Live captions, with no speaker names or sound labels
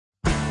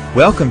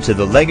Welcome to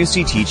the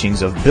legacy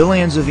teachings of Bill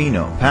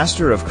Anzavino,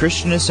 pastor of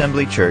Christian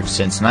Assembly Church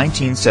since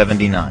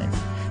 1979.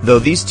 Though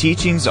these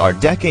teachings are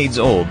decades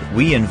old,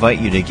 we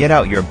invite you to get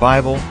out your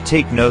Bible,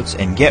 take notes,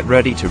 and get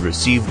ready to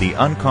receive the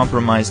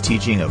uncompromised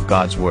teaching of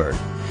God's Word.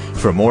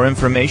 For more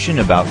information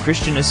about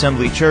Christian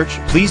Assembly Church,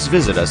 please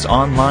visit us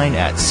online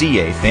at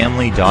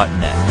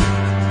cafamily.net.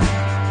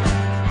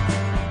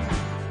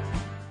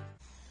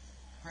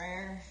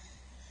 Prayer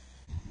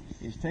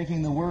is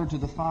taking the Word to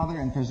the Father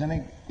and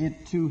presenting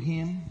it to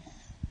Him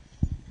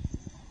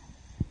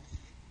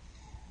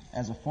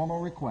as a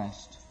formal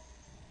request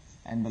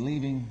and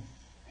believing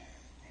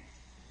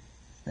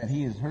that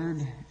He has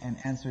heard and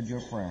answered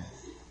your prayer.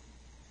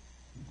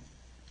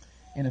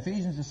 In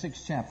Ephesians, the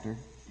 6th chapter,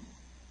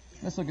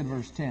 let's look at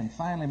verse 10.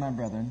 Finally, my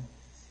brethren,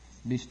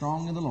 be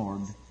strong in the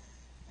Lord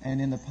and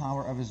in the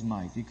power of His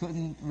might. You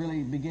couldn't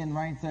really begin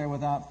right there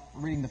without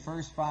reading the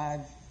first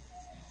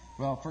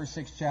first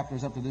 6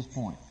 chapters up to this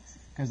point,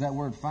 because that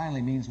word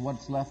finally means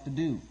what's left to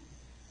do.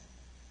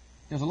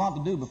 There's a lot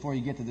to do before you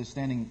get to this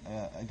standing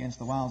against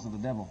the wiles of the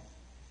devil.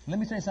 Let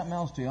me say something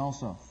else to you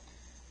also.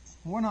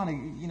 We're not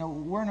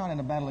in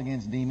a battle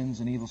against demons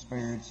and evil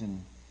spirits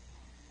and,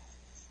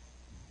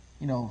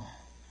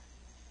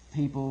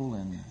 people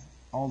and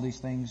all these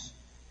things.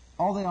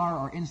 All they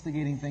are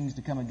instigating things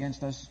to come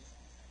against us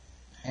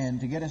and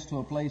to get us to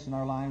a place in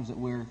our lives that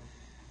we're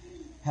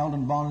held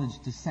in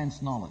bondage to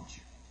sense knowledge.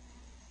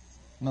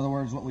 In other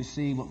words, what we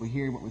see, what we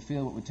hear, what we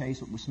feel, what we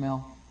taste, what we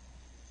smell,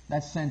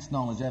 that's sense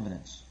knowledge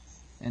evidence.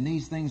 And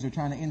these things are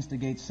trying to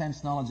instigate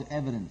sense knowledge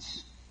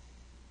evidence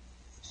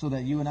so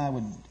that you and I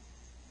would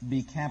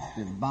be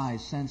captive by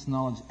sense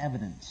knowledge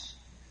evidence.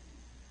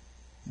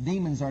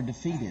 Demons are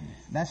defeated.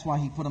 That's why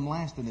He put them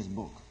last in this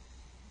book.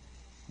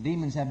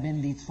 Demons have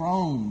been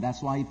dethroned.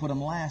 That's why He put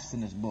them last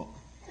in this book.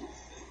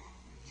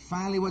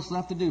 Finally, what's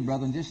left to do,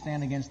 brethren? Just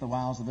stand against the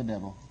wiles of the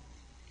devil.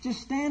 Just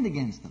stand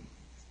against them.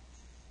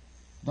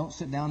 Don't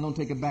sit down. Don't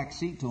take a back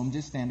seat to them.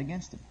 Just stand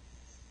against them.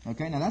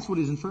 Okay? Now, that's what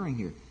He's inferring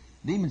here.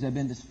 Demons have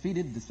been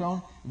defeated,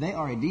 dethroned. They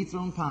are a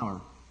dethroned power.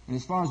 And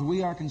as far as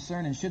we are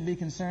concerned and should be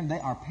concerned, they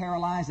are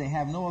paralyzed. They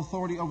have no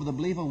authority over the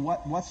believer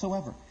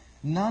whatsoever.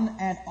 None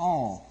at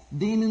all.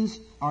 Demons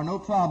are no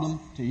problem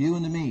to you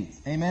and to me.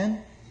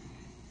 Amen?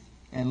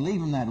 And leave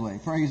them that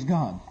way. Praise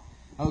God.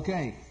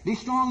 Okay. Be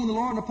strong in the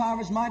Lord and the power of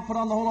His might. Put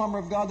on the whole armor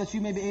of God that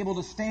you may be able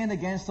to stand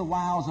against the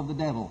wiles of the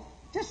devil.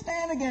 Just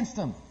stand against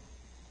them.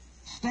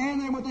 Stand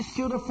there with the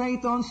shield of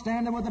faith on.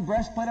 Stand there with the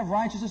breastplate of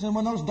righteousness. And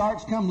when those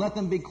darts come, let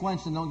them be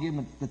quenched and don't give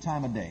them the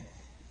time of day.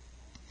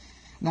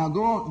 Now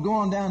go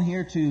on down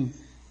here to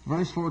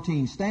verse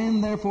 14.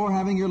 Stand therefore,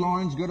 having your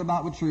loins girt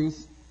about with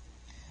truth,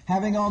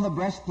 having on the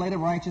breastplate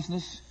of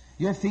righteousness,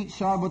 your feet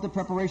shod with the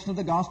preparation of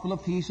the gospel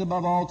of peace,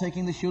 above all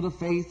taking the shield of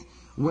faith,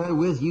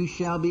 wherewith you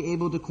shall be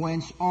able to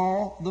quench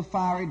all the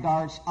fiery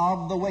darts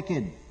of the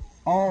wicked.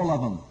 All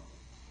of them.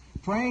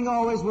 Praying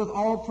always with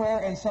all prayer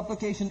and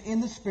supplication in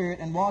the Spirit,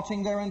 and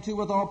watching thereunto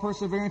with all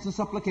perseverance and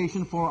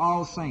supplication for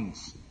all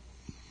saints.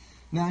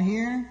 Now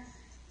here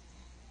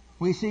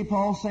we see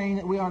Paul saying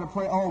that we are to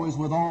pray always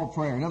with all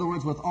prayer. In other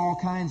words, with all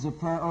kinds of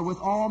prayer, or with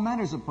all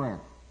manners of prayer.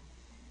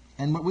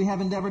 And what we have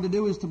endeavored to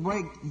do is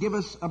to give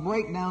us a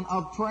breakdown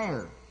of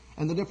prayer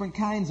and the different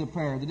kinds of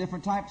prayer, the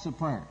different types of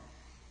prayer.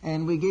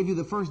 And we gave you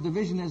the first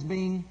division as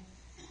being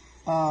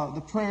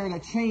the prayer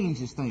that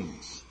changes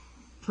things.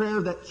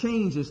 Prayer that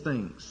changes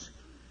things.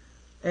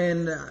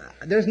 And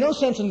there's no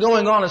sense in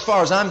going on, as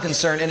far as I'm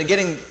concerned, into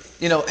getting,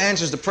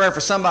 answers to prayer for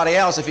somebody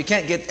else if you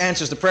can't get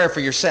answers to prayer for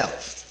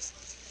yourself.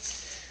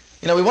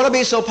 We want to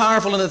be so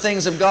powerful in the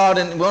things of God,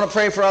 and we want to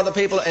pray for other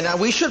people, and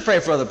we should pray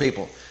for other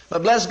people.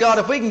 But bless God,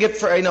 if we can get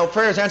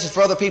prayers answered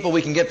for other people,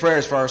 we can get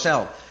prayers for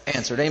ourselves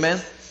answered.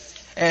 Amen?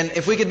 And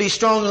if we could be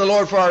strong in the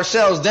Lord for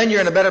ourselves, then you're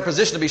in a better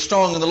position to be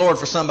strong in the Lord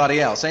for somebody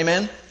else.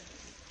 Amen?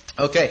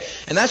 Okay.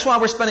 And that's why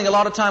we're spending a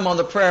lot of time on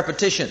the prayer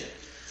petition.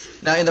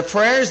 Now, in the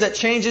prayers that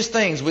changes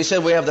things, we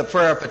said we have the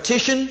prayer of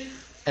petition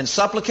and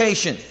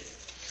supplication.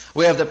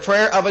 We have the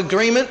prayer of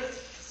agreement.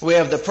 We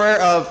have the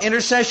prayer of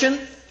intercession.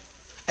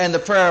 And the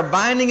prayer of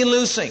binding and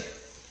loosing.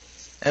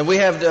 And we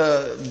have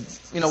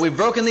we've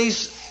broken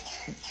these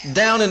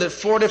down into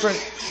 4 different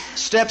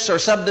steps or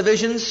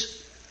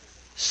subdivisions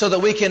so that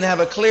we can have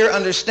a clear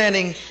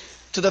understanding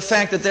to the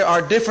fact that there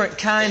are different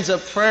kinds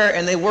of prayer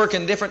and they work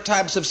in different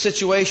types of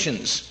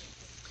situations.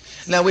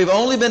 Now, we've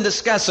only been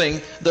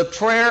discussing the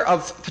prayer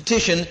of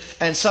petition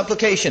and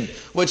supplication,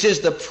 which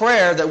is the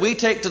prayer that we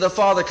take to the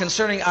Father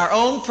concerning our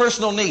own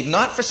personal need,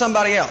 not for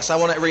somebody else. I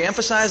want to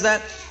reemphasize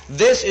that.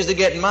 This is to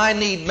get my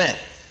need met.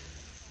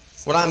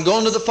 When I'm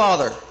going to the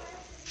Father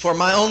for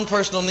my own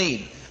personal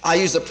need, I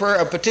use the prayer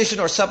of petition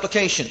or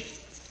supplication.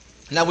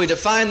 Now, we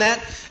define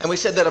that, and we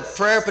said that a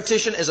prayer of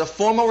petition is a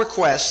formal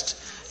request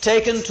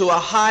taken to a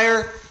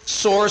higher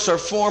source or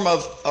form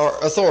of or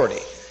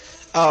authority.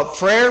 A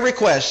prayer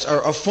request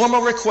or a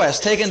formal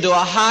request taken to a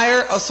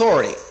higher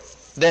authority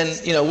than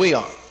we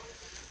are.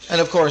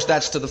 And of course,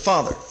 that's to the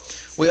Father.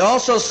 We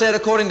also said,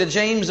 according to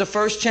James, the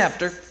 1st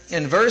chapter,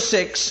 in verse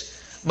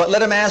 6, but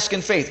let him ask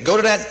in faith. Go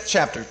to that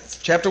chapter.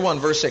 Chapter 1,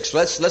 verse 6.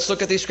 Let's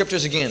look at these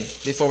scriptures again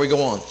before we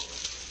go on.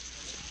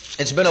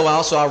 It's been a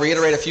while, so I'll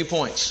reiterate a few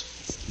points.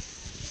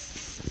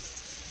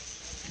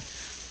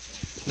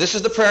 This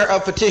is the prayer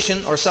of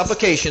petition or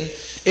supplication.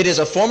 It is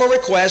a formal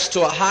request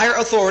to a higher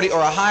authority or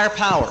a higher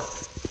power.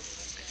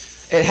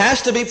 It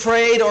has to be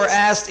prayed or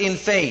asked in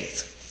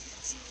faith.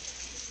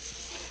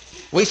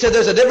 We said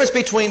there's a difference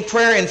between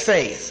prayer and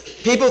faith.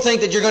 People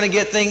think that you're going to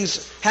get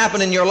things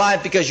happen in your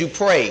life because you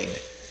prayed.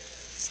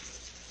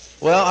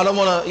 Well, I don't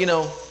want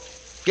to,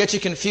 get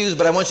you confused,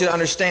 but I want you to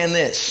understand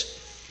this.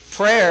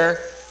 Prayer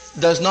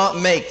does not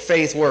make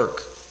faith work.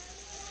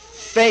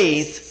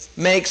 Faith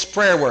makes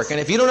prayer work. And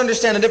if you don't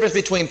understand the difference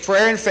between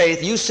prayer and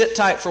faith, you sit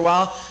tight for a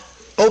while,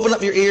 open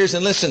up your ears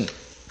and listen.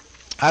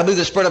 I believe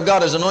the Spirit of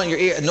God has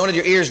anointed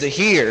your ears to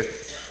hear.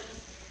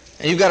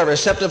 And you've got a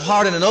receptive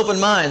heart and an open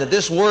mind that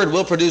this word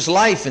will produce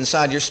life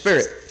inside your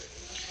spirit.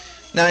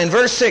 Now in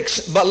verse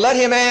 6, but let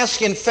him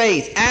ask in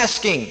faith.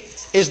 Asking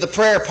is the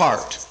prayer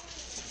part.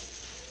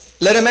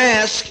 Let him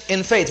ask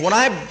in faith. When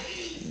I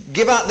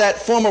give out that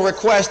formal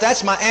request,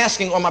 that's my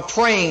asking or my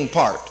praying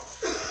part.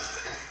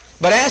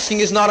 But asking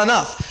is not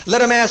enough.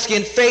 Let him ask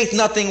in faith,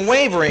 nothing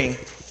wavering.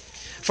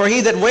 For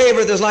he that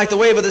wavereth is like the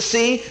wave of the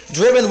sea,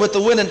 driven with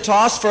the wind and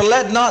tossed. For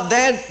let not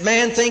that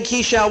man think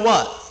he shall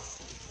what?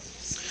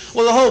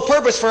 Well, the whole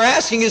purpose for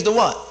asking is to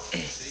what?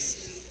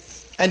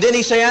 And didn't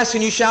he say, ask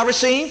and you shall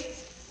receive?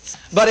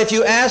 But if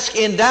you ask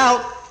in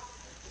doubt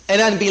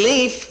and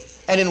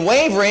unbelief and in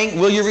wavering,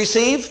 will you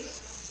receive?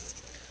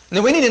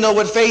 Now we need to know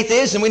what faith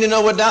is, and we need to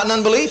know what doubt and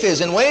unbelief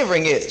is and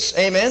wavering is.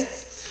 Amen?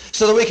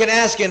 So that we can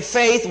ask in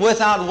faith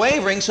without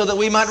wavering so that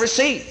we might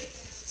receive.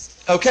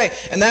 Okay,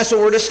 and that's what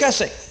we're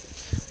discussing.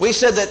 We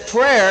said that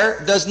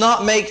prayer does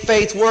not make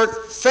faith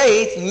work.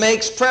 Faith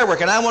makes prayer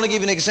work. And I want to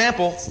give you an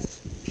example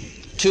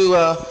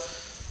to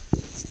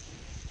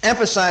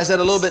emphasize that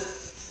a little bit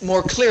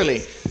more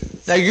clearly.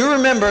 Now you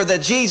remember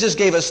that Jesus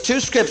gave us two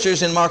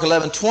scriptures in Mark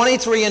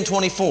 11:23 and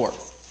 24.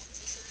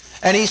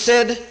 And he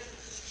said,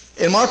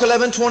 in Mark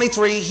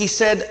 11:23, he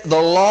said, the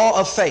law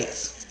of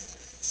faith.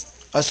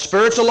 A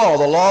spiritual law,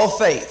 the law of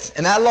faith.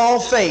 And that law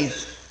of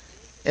faith,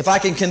 if I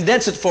can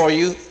condense it for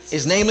you,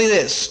 is namely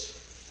this.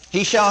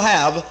 He shall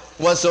have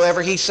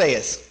whatsoever he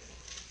saith.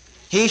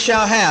 He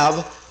shall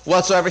have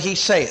whatsoever he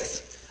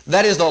saith.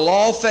 That is the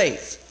law of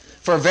faith.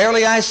 For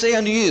verily I say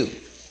unto you,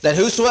 that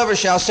whosoever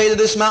shall say to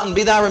this mountain,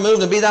 be thou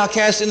removed and be thou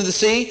cast into the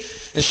sea,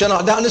 and shall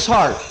not doubt in his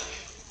heart,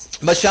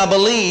 but shall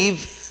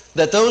believe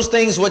that those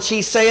things which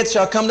he saith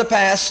shall come to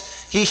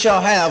pass, he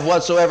shall have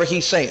whatsoever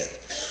he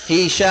saith.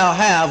 He shall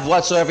have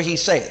whatsoever he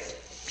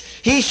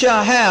saith. He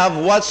shall have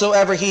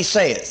whatsoever he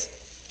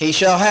saith. He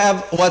shall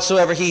have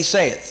whatsoever he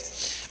saith.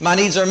 My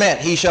needs are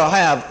met. He shall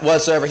have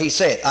whatsoever he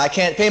saith. I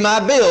can't pay my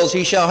bills.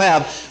 He shall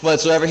have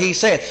whatsoever he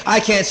saith. I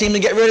can't seem to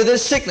get rid of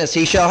this sickness.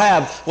 He shall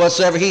have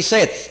whatsoever he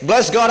saith.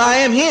 Bless God, I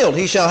am healed.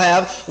 He shall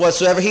have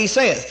whatsoever he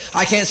saith.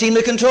 I can't seem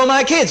to control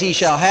my kids. He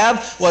shall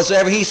have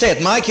whatsoever he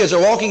saith. My kids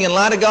are walking in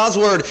light of God's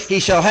word. He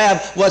shall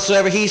have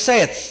whatsoever he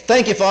saith.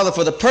 Thank you, Father,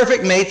 for the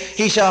perfect mate.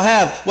 He shall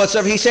have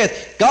whatsoever he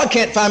saith. God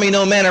can't find me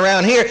no man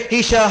around here.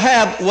 He shall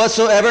have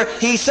whatsoever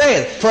he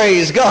saith.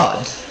 Praise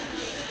God.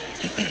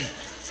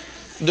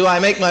 Do I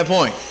make my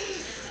point?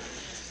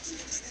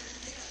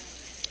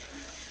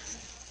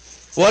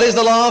 What is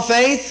the law of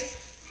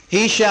faith?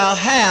 He shall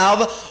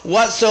have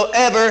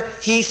whatsoever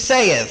he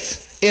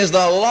saith is the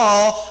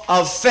law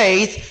of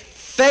faith.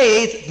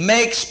 Faith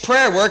makes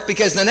prayer work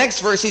because in the next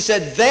verse he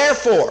said,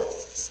 therefore.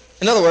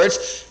 In other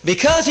words,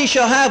 because he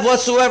shall have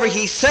whatsoever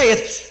he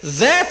saith,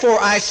 therefore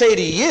I say to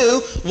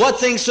you, what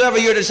things soever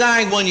you're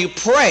desiring when you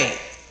pray.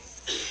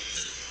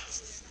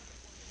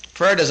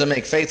 Prayer doesn't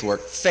make faith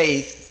work.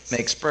 Faith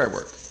makes prayer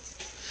work.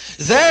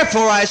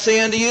 Therefore I say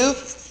unto you,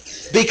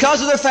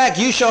 because of the fact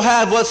you shall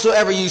have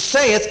whatsoever you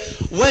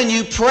saith, when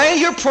you pray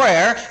your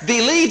prayer,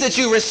 believe that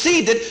you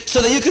received it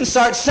so that you can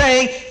start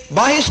saying,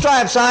 by his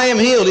stripes I am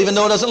healed, even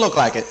though it doesn't look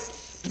like it.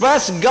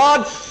 Bless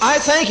God, I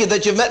thank you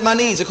that you've met my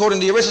needs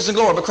according to your riches and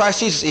glory, but Christ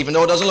Jesus, even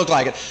though it doesn't look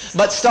like it.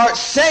 But start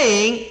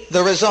saying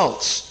the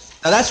results.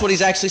 Now that's what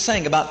he's actually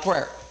saying about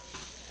prayer.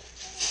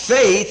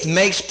 Faith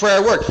makes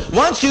prayer work.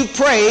 Once you've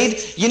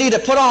prayed, you need to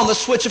put on the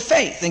switch of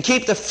faith and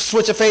keep the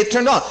switch of faith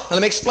turned on. Now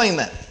let me explain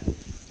that.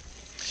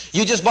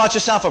 You just bought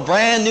yourself a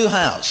brand new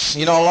house.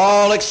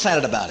 All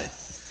excited about it.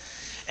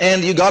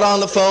 And you got on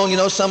the phone,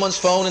 someone's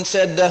phone and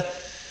said,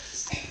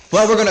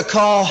 well, we're going to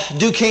call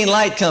Duquesne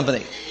Light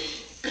Company.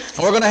 And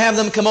we're going to have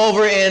them come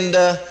over and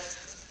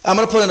I'm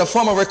going to put in a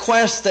formal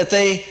request that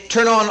they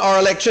turn on our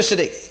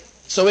electricity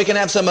so we can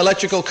have some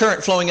electrical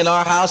current flowing in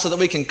our house so that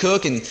we can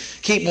cook and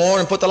keep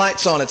warm and put the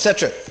lights on,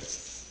 etc.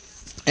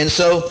 And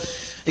so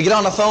you get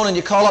on the phone and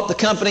you call up the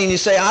company and you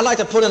say, I'd like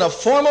to put in a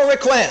formal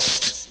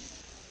request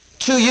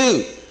to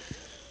you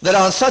that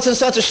on such and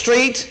such a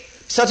street,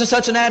 such and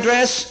such an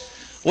address,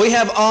 we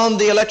have on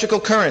the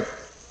electrical current.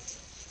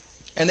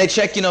 And they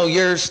check,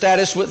 your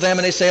status with them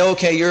and they say,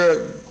 okay,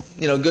 you're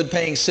a good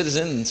paying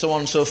citizen and so on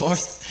and so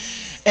forth.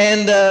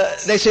 And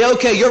they say,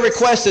 okay, your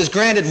request is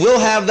granted. We'll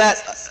have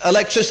that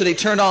electricity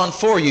turned on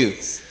for you.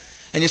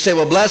 And you say,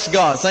 well, bless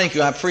God. Thank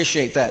you. I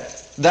appreciate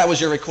that. That was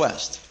your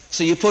request.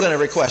 So you put in a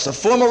request, a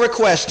formal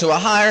request to a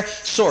higher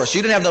source.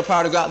 You didn't have no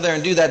power to go out there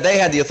and do that. They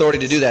had the authority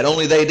to do that.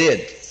 Only they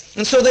did.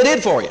 And so they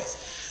did for you.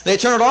 They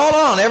turn it all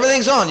on.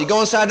 Everything's on. You go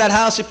inside that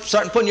house. You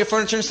start putting your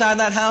furniture inside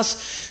that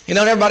house. You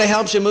know, and everybody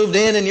helps you. Moved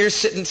in, and you're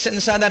sitting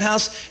inside that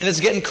house, and it's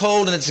getting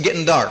cold and it's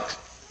getting dark.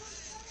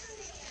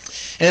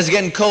 And it's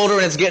getting colder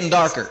and it's getting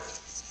darker.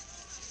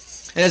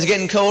 And it's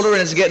getting colder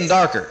and it's getting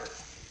darker.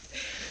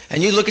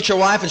 And you look at your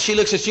wife, and she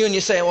looks at you, and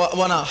you say,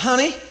 well now,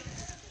 honey,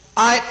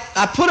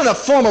 I put in a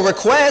formal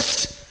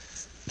request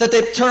that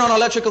they turn on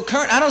electrical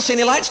current. I don't see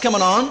any lights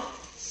coming on,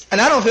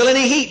 and I don't feel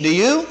any heat. Do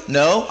you?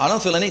 No, I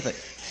don't feel anything.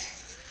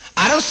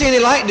 I don't see any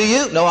light. Do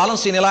you? No, I don't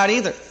see any light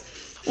either.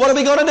 What are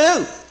we going to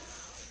do?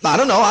 I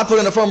don't know. I put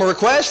in a formal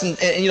request and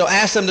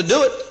asked them to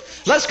do it.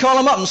 Let's call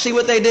them up and see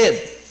what they did.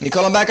 And you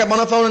call them back up on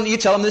the phone, and you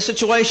tell them this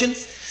situation.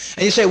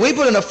 And you say, we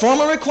put in a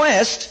formal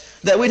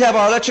request that we'd have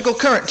our electrical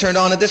current turned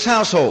on at this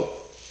household.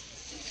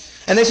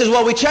 And they says,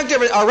 well, we checked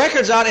our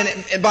records out,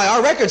 and by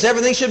our records,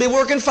 everything should be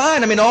working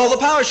fine. I mean, all the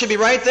power should be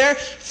right there,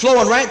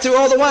 flowing right through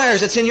all the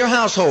wires that's in your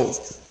household.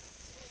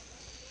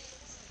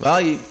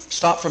 Well, you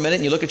stop for a minute,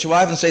 and you look at your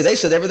wife and say, they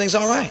said everything's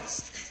all right.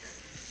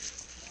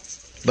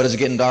 But it's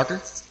getting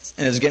darker,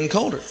 and it's getting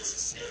colder.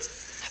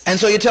 And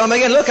so you tell them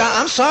again, look,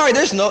 I'm sorry,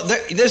 there's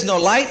no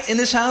light in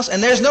this house,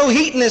 and there's no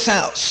heat in this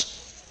house.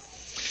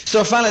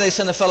 So finally they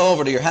send a fellow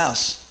over to your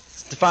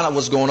house to find out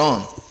what's going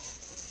on.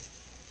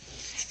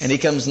 And he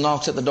comes and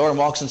knocks at the door and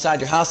walks inside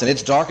your house, and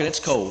it's dark and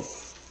it's cold.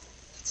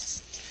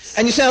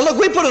 And you say, look,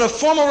 we put in a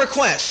formal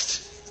request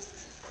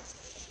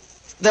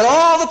that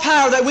all the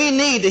power that we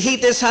need to heat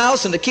this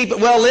house and to keep it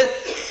well lit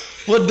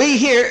would be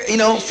here,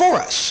 for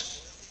us.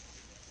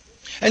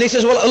 And he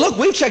says, well, look,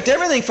 we've checked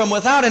everything from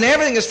without, and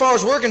everything, as far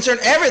as we're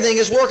concerned, everything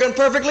is working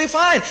perfectly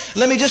fine.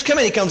 Let me just come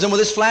in. He comes in with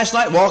his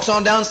flashlight, walks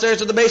on downstairs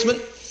to the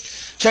basement,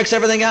 checks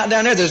everything out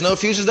down there. There's no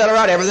fuses that are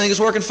out. Everything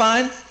is working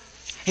fine.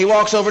 He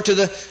walks over to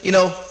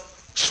the,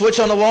 switch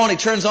on the wall, and he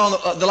turns on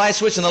the light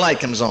switch, and the light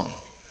comes on.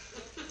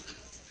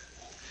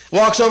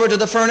 Walks over to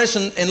the furnace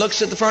and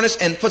looks at the furnace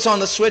and puts on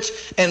the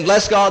switch, and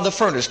bless God, the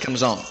furnace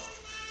comes on.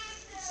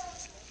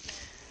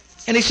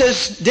 And he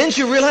says, didn't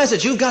you realize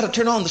that you've got to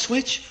turn on the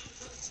switch?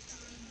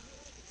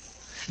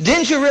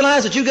 Didn't you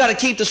realize that you've got to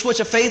keep the switch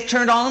of faith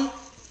turned on?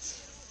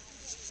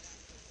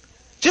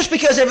 Just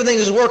because everything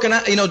is working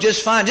out,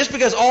 just fine, just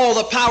because all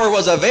the power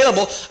was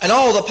available and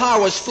all the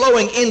power was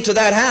flowing into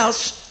that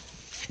house,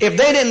 if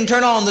they didn't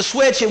turn on the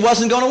switch, it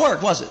wasn't going to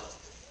work, was it?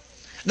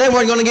 They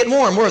weren't going to get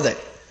warm, were they?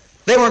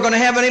 They weren't going to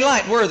have any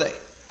light, were they?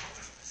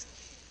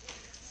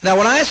 Now,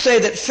 when I say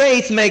that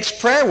faith makes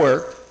prayer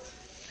work,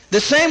 the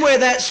same way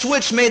that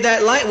switch made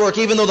that light work,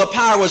 even though the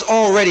power was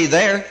already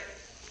there,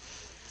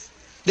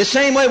 the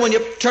same way when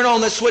you turn on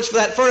the switch for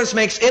that furnace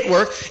makes it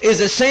work, is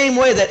the same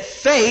way that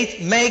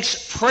faith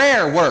makes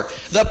prayer work.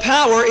 The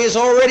power is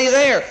already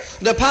there.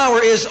 The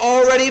power is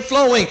already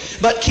flowing.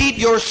 But keep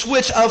your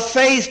switch of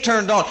faith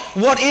turned on.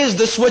 What is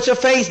the switch of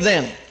faith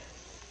then?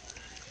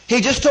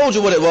 He just told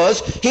you what it was.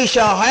 He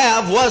shall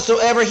have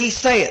whatsoever he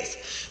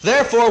saith.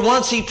 Therefore,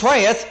 once he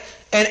prayeth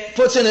and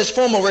puts in his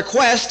formal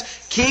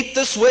request, keep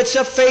the switch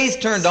of faith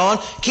turned on.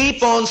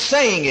 Keep on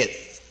saying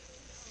it.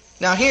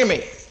 Now hear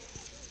me.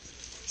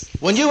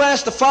 When you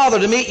asked the Father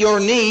to meet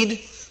your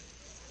need,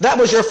 that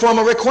was your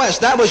formal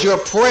request. That was your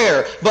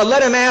prayer. But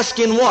let him ask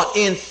in what?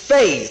 In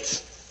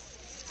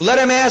faith. Let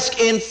him ask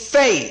in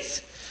faith.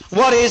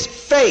 What is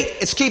faith?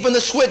 It's keeping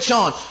the switch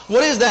on.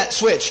 What is that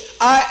switch?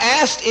 I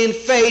asked in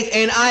faith,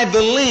 and I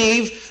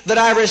believe that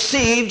I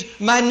received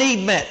my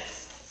need met.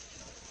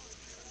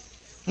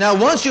 Now,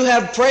 once you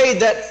have prayed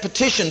that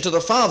petition to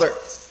the Father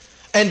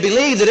and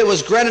believed that it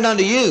was granted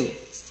unto you,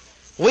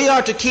 we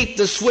are to keep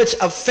the switch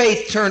of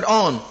faith turned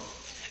on.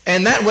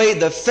 And that way,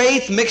 the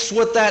faith mixed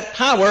with that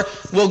power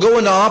will go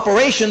into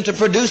operation to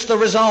produce the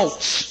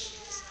results.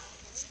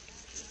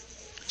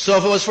 So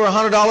if it was for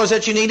 $100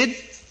 that you needed,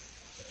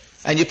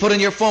 and you put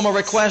in your formal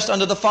request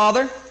unto the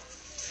Father,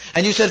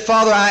 and you said,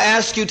 Father, I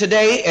ask you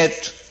today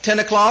at 10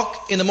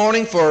 o'clock in the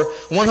morning for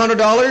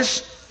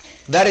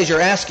 $100, that is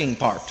your asking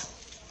part.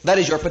 That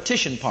is your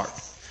petition part.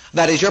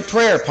 That is your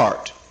prayer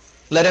part.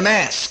 Let him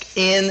ask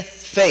in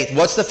faith.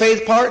 What's the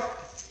faith part?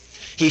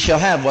 He shall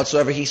have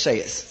whatsoever he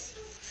saith.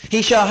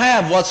 He shall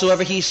have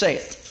whatsoever he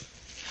saith.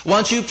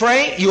 Once you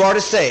pray, you are to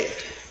say,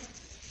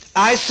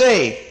 I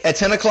say at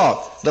 10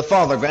 o'clock, the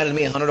Father granted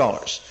me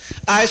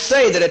 $100. I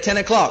say that at 10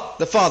 o'clock,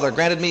 the Father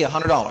granted me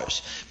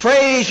 $100.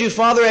 Praise you,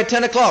 Father, at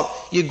 10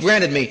 o'clock, you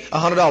granted me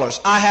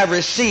 $100. I have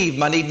received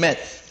my need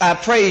met. I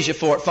praise you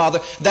for it,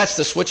 Father. That's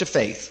the switch of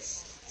faith.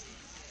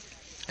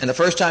 And the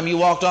first time you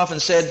walked off and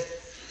said,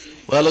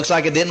 well, it looks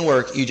like it didn't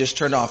work, you just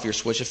turned off your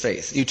switch of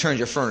faith. You turned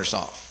your furnace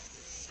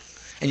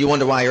off. And you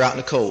wonder why you're out in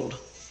the cold.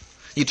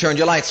 You turned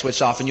your light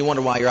switch off and you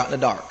wonder why you're out in the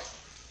dark.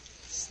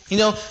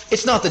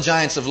 It's not the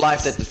giants of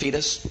life that defeat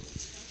us.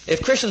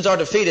 If Christians are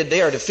defeated,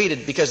 they are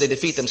defeated because they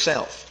defeat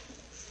themselves.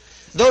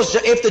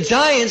 If the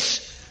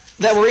giants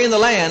that were in the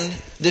land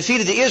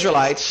defeated the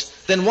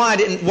Israelites, then why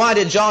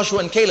did Joshua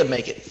and Caleb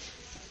make it?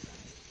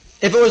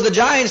 If it was the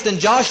giants, then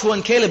Joshua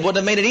and Caleb wouldn't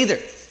have made it either.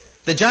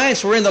 The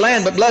giants were in the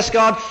land, but bless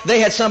God, they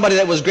had somebody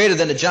that was greater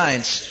than the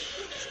giants.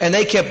 And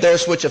they kept their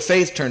switch of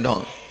faith turned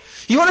on.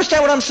 You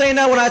understand what I'm saying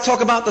now when I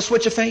talk about the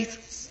switch of faith?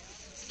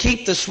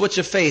 Keep the switch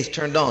of faith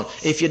turned on.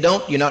 If you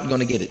don't, you're not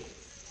going to get it.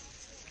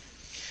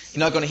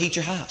 You're not going to heat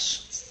your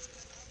house.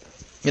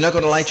 You're not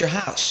going to light your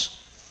house.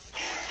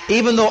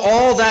 Even though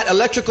all that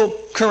electrical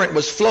current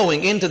was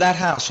flowing into that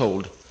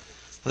household,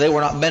 they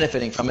were not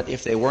benefiting from it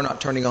if they were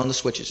not turning on the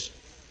switches.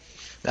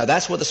 Now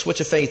that's what the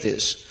switch of faith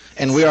is.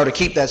 And we are to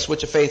keep that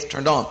switch of faith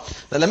turned on.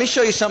 Now let me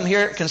show you something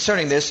here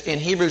concerning this in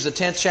Hebrews the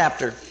 10th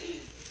chapter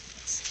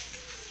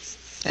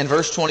and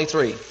verse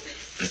 23.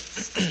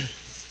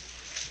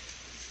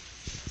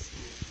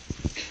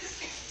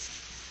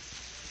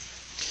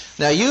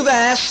 Now you've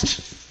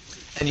asked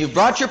and you've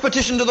brought your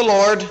petition to the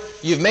Lord.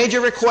 You've made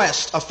your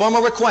request, a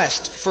formal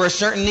request for a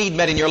certain need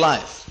met in your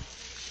life.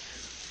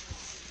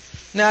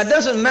 Now, it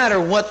doesn't matter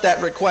what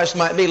that request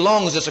might be,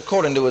 long as it's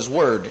according to His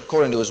Word,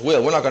 according to His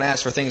will. We're not going to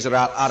ask for things that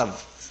are out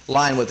of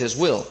line with His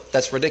will.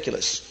 That's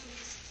ridiculous.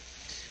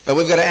 But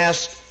we've got to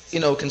ask,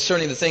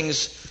 concerning the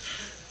things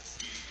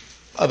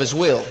of His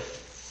will.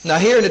 Now,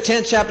 here in the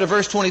 10th chapter,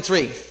 verse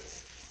 23.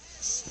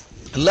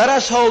 Let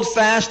us hold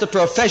fast the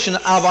profession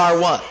of our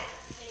what?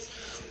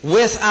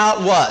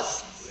 Without what?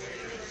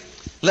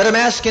 Let him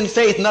ask in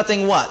faith,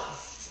 nothing what?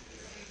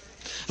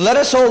 Let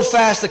us hold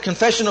fast the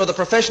confession or the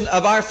profession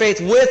of our faith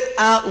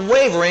without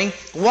wavering.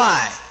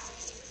 Why?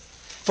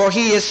 For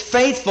He is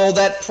faithful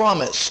that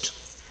promised.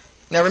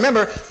 Now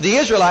remember, the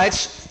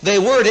Israelites, they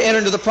were to enter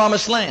into the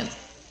promised land.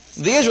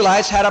 The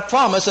Israelites had a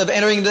promise of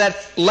entering into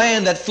that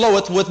land that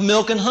floweth with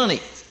milk and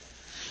honey.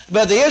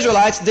 But the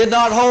Israelites did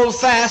not hold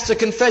fast the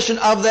confession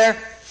of their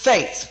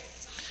faith.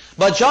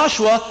 But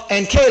Joshua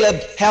and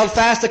Caleb held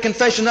fast the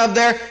confession of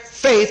their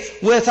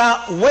faith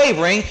without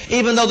wavering,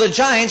 even though the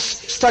giants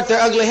stuck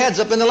their ugly heads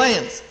up in the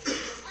land.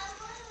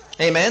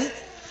 Amen?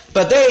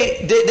 But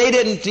they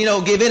didn't,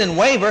 give in and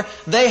waver.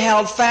 They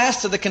held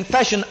fast to the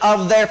confession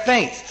of their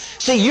faith.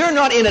 See, you're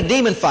not in a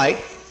demon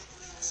fight.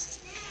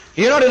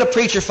 You're not in a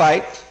preacher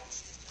fight.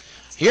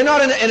 You're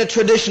not in a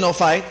traditional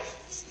fight.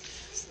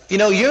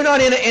 You're not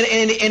in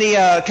any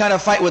kind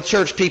of fight with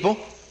church people.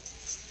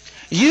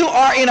 You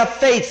are in a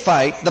faith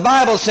fight. The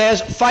Bible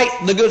says, fight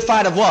the good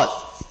fight of what?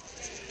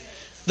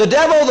 The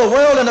devil, the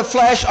world, and the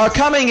flesh are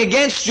coming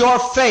against your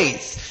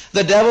faith.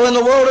 The devil and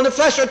the world and the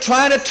flesh are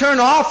trying to turn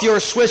off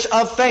your switch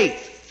of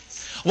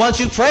faith. Once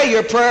you pray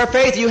your prayer of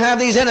faith, you have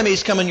these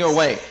enemies coming your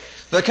way.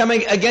 They're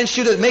coming against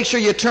you to make sure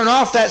you turn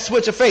off that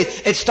switch of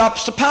faith. It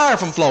stops the power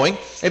from flowing.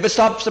 If it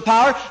stops the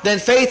power, then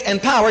faith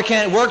and power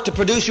can't work to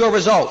produce your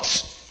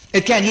results.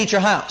 It can't heat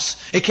your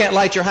house. It can't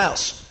light your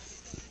house.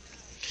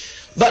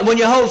 But when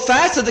you hold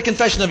fast to the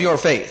confession of your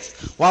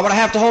faith, why would I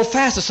have to hold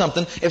fast to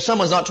something if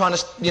someone's not trying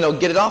to,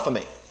 get it off of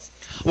me?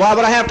 Why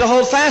would I have to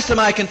hold fast to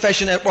my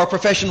confession or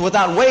profession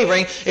without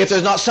wavering if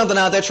there's not something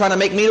out there trying to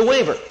make me to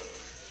waver?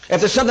 If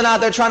there's something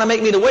out there trying to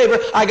make me to waver,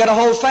 I got to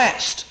hold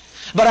fast.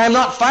 But I'm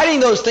not fighting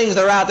those things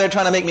that are out there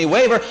trying to make me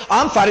waver.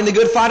 I'm fighting the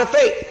good fight of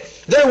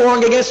faith. They're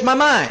warring against my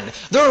mind.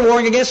 They're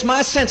warring against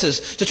my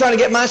senses to try to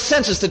get my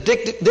senses to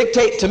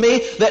dictate to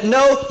me that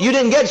no, you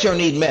didn't get your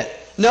need met.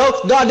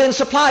 No, God didn't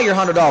supply your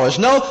 $100.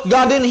 No,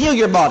 God didn't heal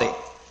your body.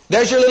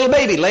 There's your little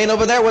baby laying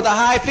over there with a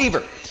high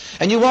fever.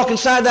 And you walk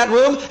inside that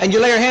room and you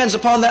lay your hands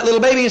upon that little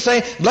baby and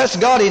say, bless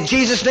God in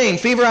Jesus' name,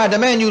 fever, I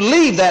demand you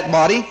leave that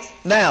body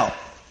now.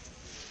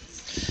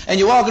 And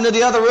you walk into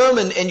the other room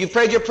and you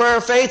prayed your prayer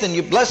of faith and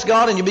you bless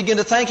God and you begin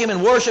to thank Him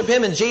and worship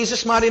Him in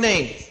Jesus' mighty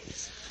name.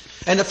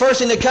 And the first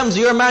thing that comes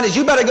to your mind is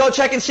you better go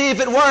check and see if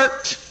it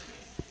worked.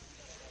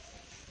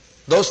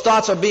 Those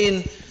thoughts are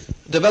being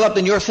developed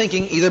in your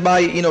thinking either by,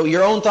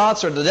 your own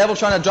thoughts or the devil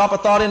trying to drop a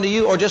thought into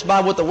you or just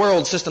by what the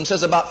world system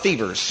says about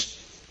fevers.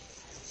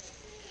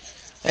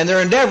 And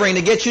they're endeavoring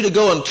to get you to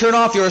go and turn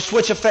off your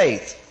switch of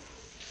faith.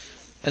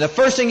 And the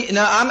first thing,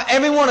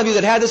 every one of you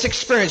that had this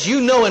experience,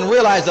 you know and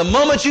realize the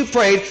moment you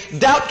prayed,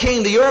 doubt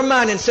came to your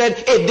mind and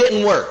said, it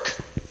didn't work.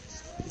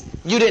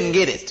 You didn't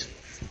get it.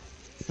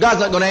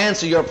 God's not going to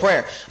answer your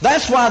prayer.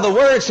 That's why the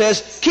Word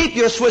says, keep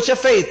your switch of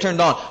faith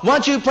turned on.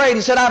 Once you prayed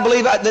and said, I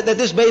believe that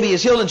this baby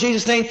is healed in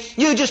Jesus' name,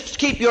 you just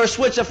keep your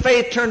switch of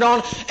faith turned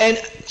on and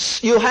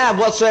you'll have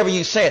whatsoever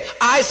you said.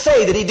 I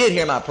say that He did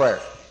hear my prayer.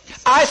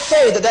 I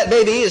say that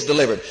baby is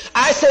delivered.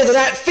 I say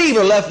that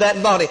fever left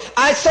that body.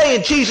 I say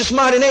in Jesus'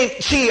 mighty name,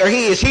 she or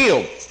he is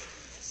healed.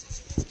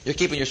 You're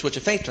keeping your switch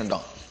of faith turned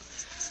on.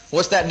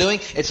 What's that doing?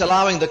 It's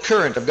allowing the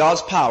current of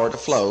God's power to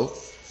flow.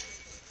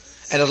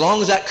 And as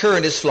long as that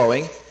current is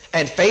flowing,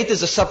 and faith is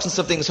the substance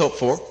of things hoped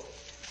for,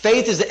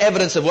 faith is the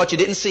evidence of what you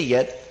didn't see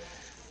yet,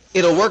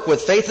 it'll work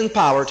with faith and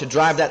power to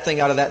drive that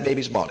thing out of that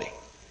baby's body.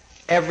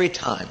 Every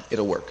time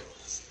it'll work.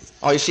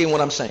 Are you seeing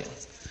what I'm saying?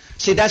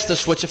 See, that's the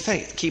switch of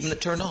faith, keeping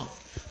it turned on.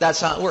 That's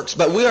how it works.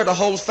 But we are to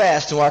hold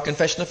fast to our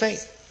confession of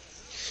faith.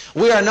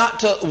 We are not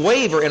to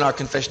waver in our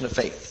confession of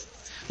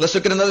faith. Let's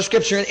look at another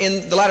scripture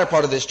in the latter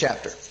part of this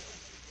chapter.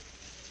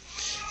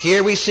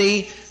 Here we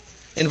see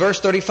in verse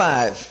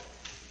 35,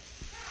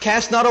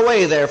 Cast not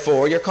away,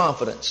 therefore, your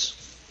confidence,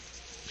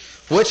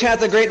 which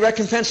hath a great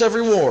recompense of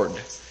reward.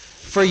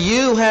 For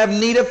you have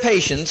need of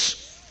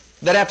patience,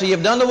 that after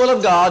you've done the will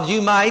of God,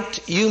 you might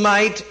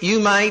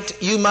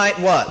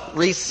what?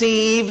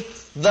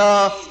 Receive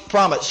the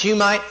promise. You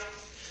might,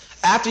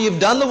 after you've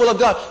done the will of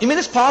God. You mean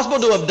it's possible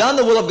to have done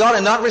the will of God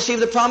and not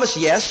receive the promise?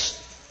 Yes.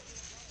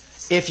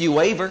 If you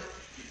waver.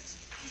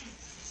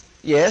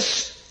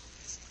 Yes.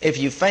 If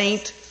you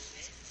faint.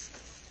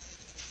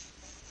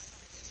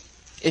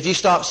 If you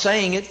stop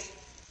saying it.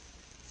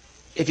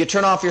 If you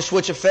turn off your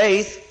switch of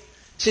faith.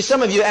 See,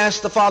 some of you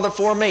asked the Father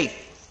for a mate.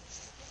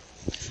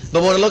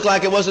 But when it looked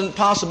like it wasn't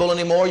possible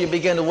anymore, you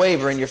began to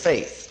waver in your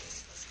faith.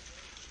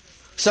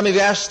 Some of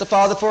you asked the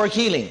Father for a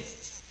healing.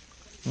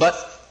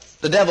 But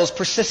the devil's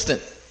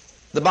persistent.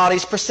 The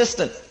body's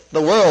persistent.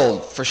 The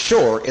world, for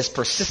sure, is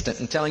persistent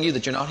in telling you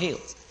that you're not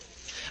healed.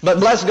 But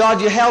bless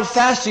God, you held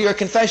fast to your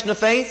confession of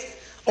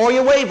faith, or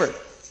you wavered.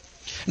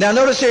 Now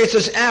notice here it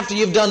says, after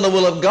you've done the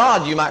will of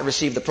God, you might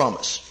receive the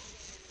promise.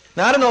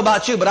 Now I don't know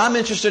about you, but I'm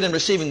interested in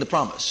receiving the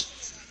promise.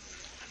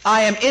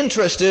 I am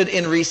interested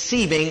in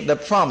receiving the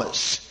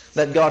promise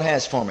that God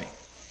has for me.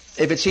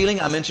 If it's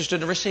healing, I'm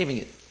interested in receiving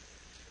it.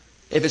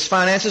 If it's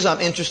finances, I'm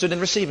interested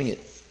in receiving it.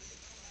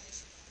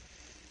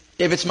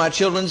 If it's my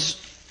children's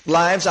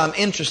lives, I'm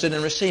interested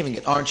in receiving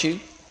it. Aren't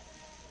you?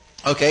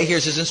 Okay,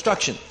 here's his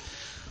instruction.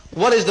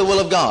 What is the will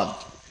of God?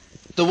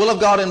 The will of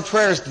God in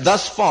prayers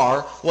thus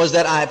far was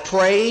that I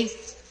pray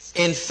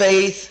in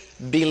faith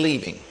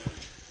believing.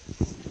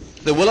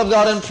 The will of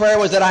God in prayer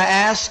was that I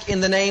ask in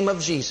the name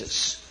of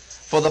Jesus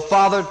for the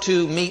Father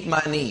to meet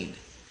my need.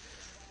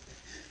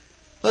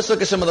 Let's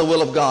look at some of the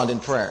will of God in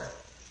prayer.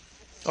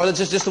 Or it's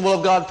just the will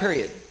of God,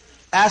 period.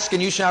 Ask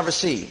and you shall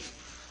receive.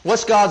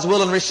 What's God's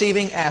will in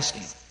receiving?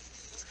 Asking.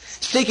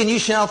 Seek and you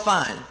shall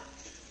find.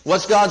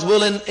 What's God's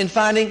will in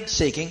finding?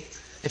 Seeking.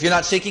 If you're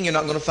not seeking, you're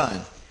not going to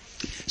find.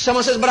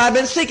 Someone says, but I've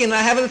been seeking and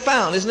I haven't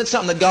found. Isn't it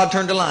something that God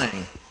turned to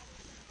lying?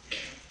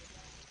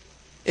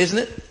 Isn't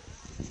it?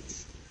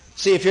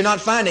 See, if you're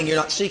not finding, you're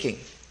not seeking.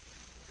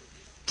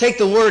 Take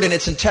the word in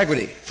its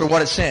integrity for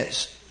what it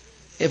says.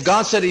 If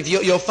God said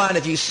you'll find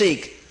if you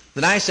seek,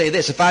 then I say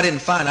this, if I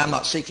didn't find, I'm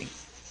not seeking.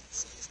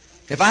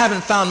 If I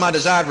haven't found my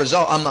desired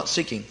result, I'm not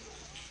seeking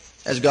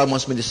as God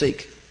wants me to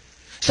seek.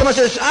 Someone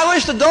says, I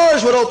wish the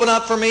doors would open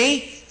up for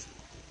me.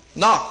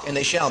 Knock, and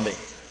they shall be.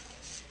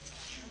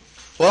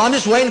 Well, I'm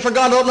just waiting for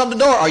God to open up the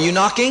door. Are you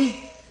knocking?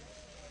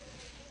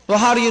 Well,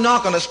 how do you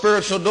knock on a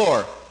spiritual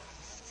door?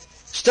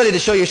 Study to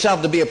show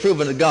yourself to be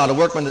approved unto God, a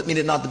workman that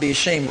needed not to be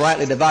ashamed,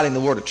 rightly dividing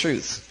the word of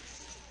truth.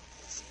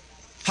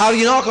 How do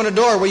you knock on a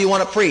door where you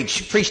want to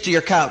preach? Preach to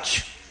your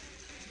couch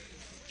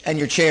and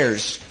your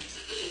chairs.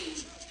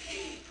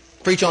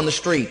 Preach on the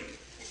street.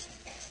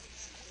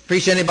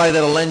 Preach to anybody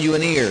that'll lend you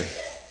an ear.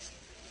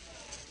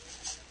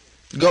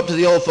 Go up to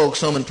the old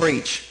folks' home and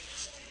preach.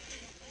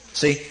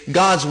 See,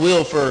 God's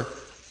will for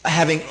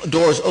having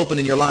doors open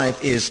in your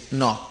life is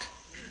knock,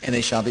 and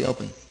they shall be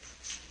open.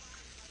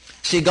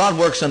 See, God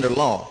works under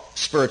law,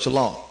 spiritual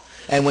law.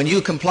 And when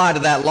you comply to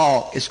that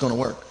law, it's going to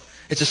work.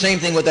 It's the same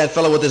thing with that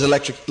fellow with his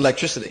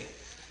electricity.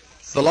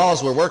 The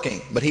laws were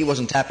working, but he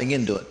wasn't tapping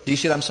into it. Do you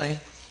see what I'm saying?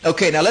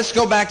 Okay, now let's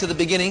go back to the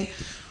beginning.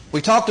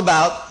 We talked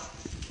about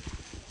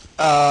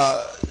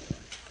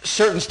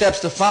certain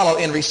steps to follow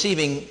in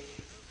receiving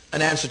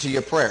an answer to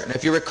your prayer. And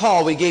if you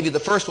recall, we gave you the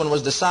first one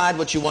was decide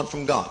what you want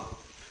from God.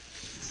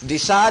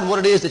 Decide what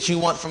it is that you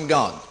want from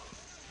God.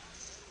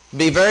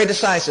 Be very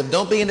decisive.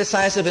 Don't be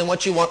indecisive in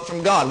what you want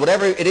from God.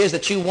 Whatever it is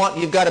that you want,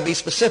 you've got to be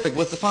specific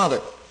with the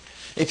Father.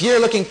 If you're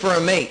looking for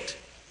a mate,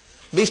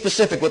 be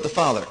specific with the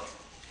Father.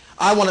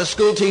 I want a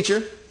school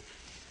teacher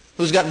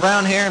who's got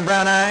brown hair and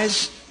brown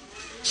eyes,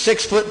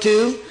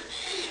 6'2",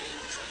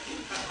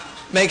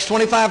 makes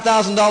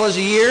 $25,000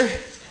 a year,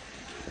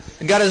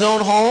 got his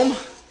own home,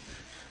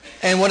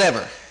 and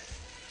whatever.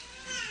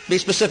 Be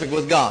specific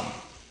with God.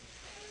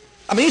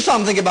 I mean, you stop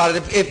and think about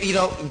it. If you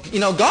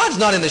know, God's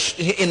not in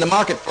the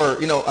market for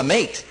a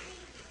mate.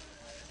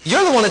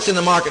 You're the one that's in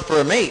the market for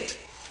a mate.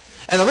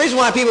 And the reason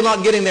why people are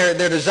not getting their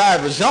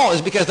desired result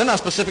is because they're not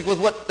specific with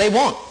what they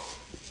want.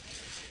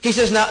 He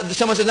says, now,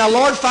 someone says, now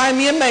Lord, find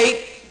me a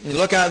mate. And you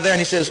look out there and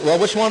he says, well,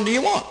 which one do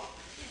you want?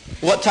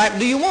 What type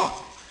do you want?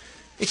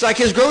 It's like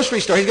his grocery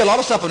store. He's got a lot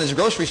of stuff in his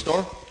grocery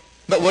store.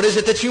 But what is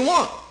it that you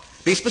want?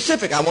 Be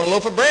specific. I want a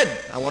loaf of bread.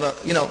 I want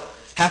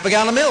half a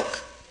gallon of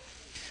milk.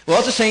 Well,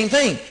 it's the same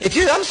thing.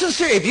 I'm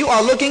sincere. If you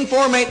are looking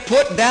for a mate,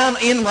 put down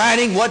in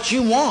writing what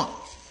you want.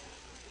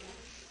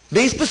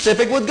 Be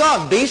specific with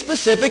God. Be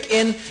specific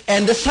and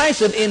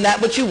decisive in that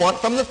which you want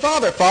from the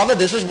Father. Father,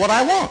 this is what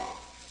I want.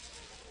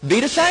 Be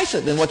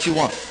decisive in what you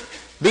want.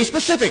 Be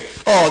specific.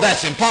 Oh,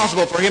 that's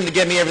impossible for him to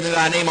give me everything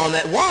that I name on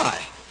that. Why?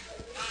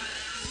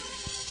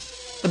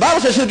 The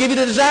Bible says he'll give you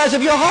the desires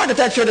of your heart if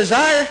that's your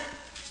desire.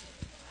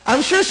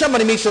 I'm sure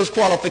somebody meets those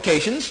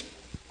qualifications.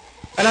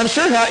 And I'm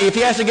sure if he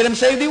has to get him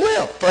saved, he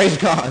will. Praise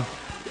God.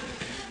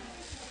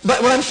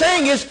 But what I'm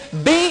saying is,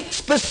 be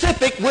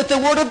specific with the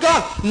Word of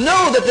God.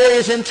 Know that there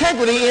is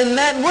integrity in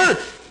that Word.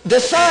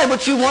 Decide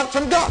what you want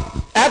from God.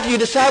 After you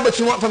decide what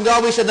you want from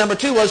God, we said number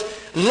 2 was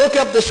look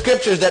up the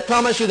scriptures that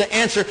promise you the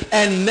answer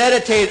and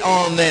meditate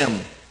on them.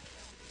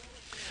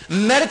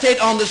 Meditate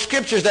on the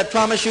scriptures that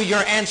promise you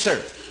your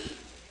answer.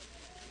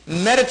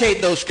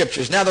 Meditate those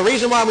scriptures. Now, the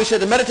reason why we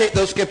said to meditate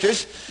those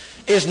scriptures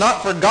is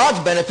not for God's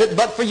benefit,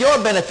 but for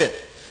your benefit.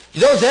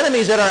 Those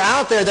enemies that are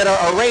out there that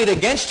are arrayed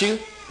against you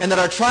and that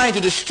are trying to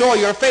destroy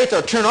your faith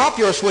or turn off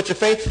your switch of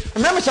faith,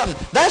 remember something.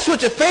 That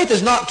switch of faith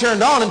is not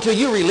turned on until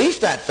you release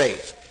that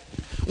faith.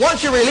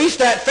 Once you release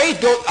that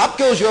faith, up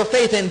goes your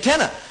faith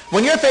antenna.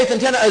 When your faith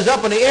antenna is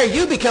up in the air,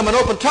 you become an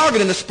open target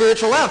in the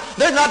spiritual realm.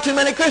 There's not too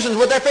many Christians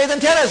with their faith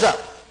antennas up.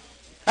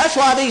 That's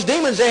why these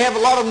demons, they have a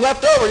lot of them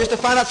left over just to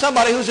find out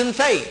somebody who's in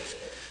faith.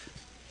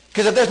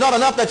 Because if there's not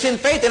enough that's in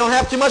faith, they don't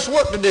have too much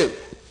work to do.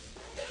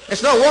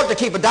 It's no work to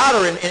keep a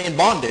doubter in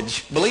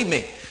bondage, believe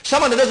me.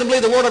 Someone that doesn't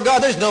believe the Word of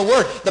God, there's no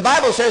word. The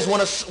Bible says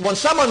when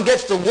someone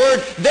gets the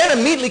Word, then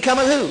immediately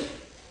cometh who?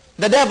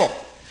 The devil.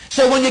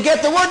 So when you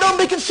get the Word, don't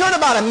be concerned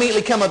about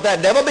immediately cometh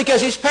that devil,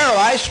 because he's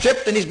paralyzed,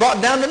 stripped, and he's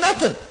brought down to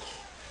nothing.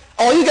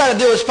 All you got to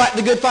do is fight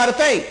the good fight of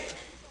faith.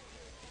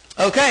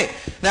 Okay,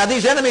 now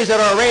these enemies that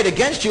are arrayed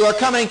against you are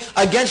coming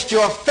against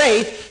your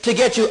faith to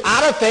get you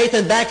out of faith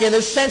and back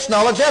into sense,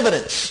 knowledge,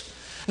 evidence.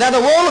 Now the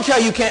world will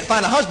tell you can't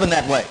find a husband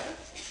that way.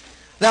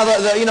 Now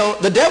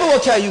the devil will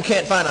tell you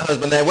can't find a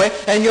husband that way,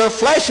 and your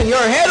flesh and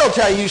your head will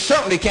tell you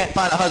certainly can't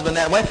find a husband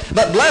that way.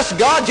 But bless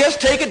God, just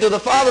take it to the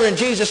Father in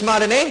Jesus'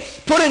 mighty name,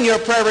 put in your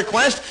prayer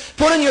request,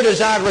 put in your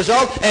desired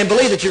result, and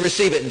believe that you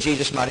receive it in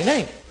Jesus' mighty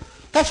name.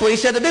 That's what he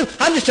said to do.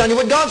 I'm just telling you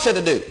what God said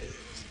to do.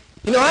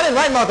 You know, I didn't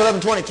write Mark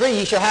 11:23,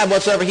 ye shall have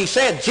whatsoever he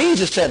said.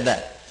 Jesus said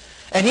that.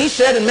 And he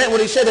said and meant what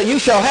he said, that you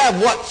shall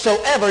have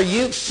whatsoever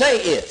you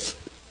saith.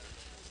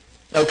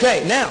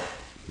 Okay, now,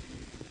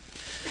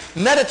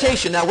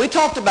 meditation. Now, we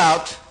talked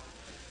about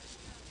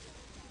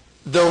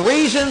the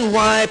reason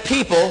why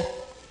people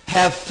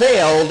have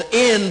failed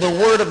in the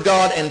Word of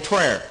God and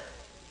prayer.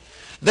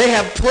 They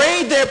have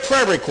prayed their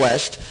prayer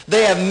request.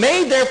 They have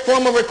made their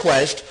formal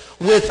request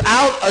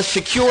without a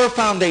secure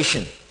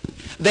foundation.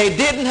 They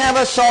didn't have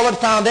a solid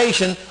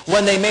foundation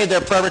when they made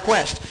their prayer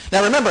request.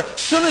 Now remember,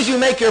 as soon as you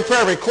make your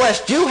prayer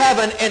request, you have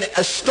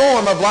a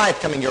storm of life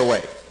coming your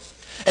way.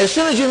 As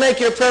soon as you make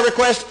your prayer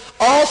request,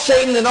 all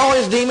Satan and all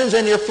his demons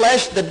and your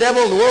flesh, the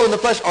devil, the world, and the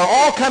flesh are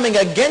all coming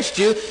against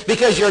you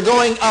because you're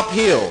going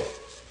uphill.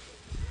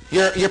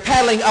 You're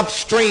paddling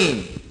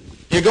upstream.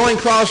 You're going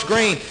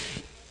cross-grain.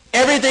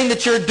 Everything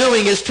that you're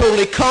doing is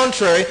totally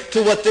contrary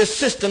to what this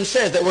system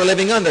says that we're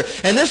living under.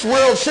 And this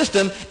world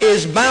system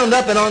is bound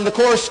up and on the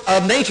course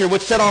of nature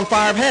which set on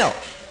fire of hell.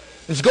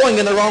 It's going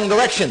in the wrong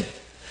direction.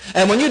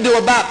 And when you do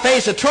about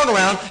face a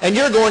turnaround and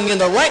you're going in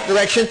the right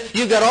direction,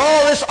 you've got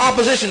all this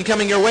opposition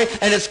coming your way,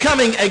 and it's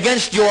coming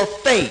against your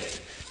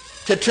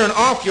faith to turn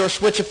off your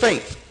switch of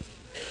faith.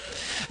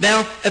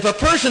 Now, if a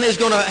person is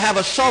going to have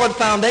a solid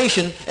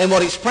foundation in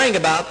what he's praying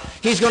about,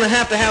 he's going to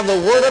have the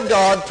Word of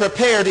God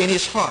prepared in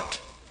his heart.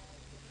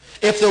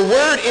 If the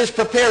Word is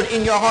prepared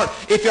in your heart,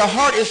 if your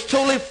heart is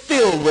totally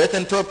filled with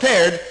and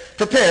prepared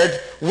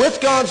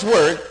with God's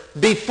Word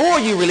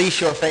before you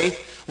release your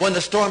faith, when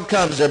the storm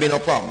comes, there'll be no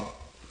problem.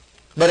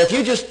 But if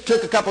you just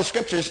took a couple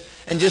scriptures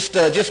and just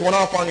went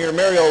off on your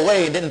merry old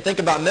way and didn't think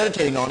about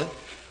meditating on it,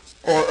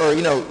 or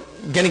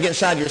getting it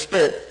inside your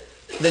spirit,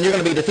 then you're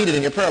going to be defeated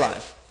in your prayer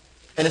life.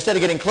 And instead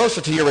of getting closer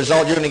to your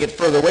result, you're going to get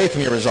further away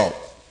from your result.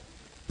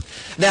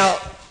 Now,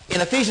 in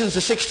Ephesians,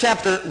 the 6th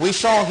chapter, we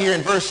saw here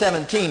in verse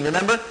 17,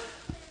 remember?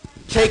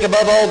 Take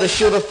above all the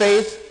shield of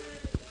faith,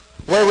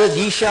 wherewith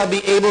ye shall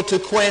be able to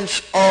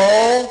quench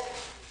all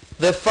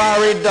the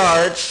fiery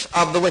darts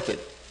of the wicked.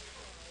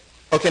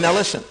 Okay, now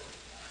listen.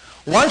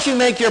 Once you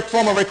make your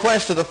formal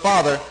request to the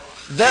Father,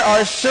 there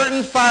are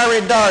certain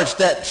fiery darts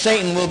that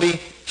Satan will be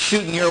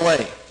shooting your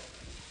way.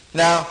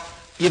 Now,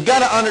 you've got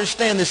to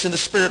understand this in the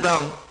spirit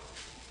realm,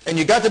 and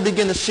you've got to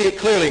begin to see it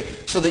clearly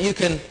so that you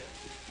can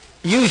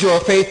use your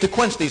faith to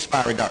quench these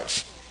fiery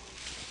darts.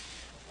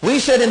 We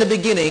said in the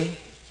beginning,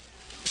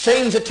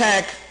 Satan's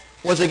attack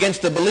was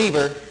against the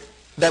believer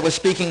that was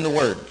speaking the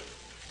Word.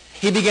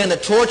 He began to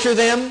torture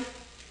them.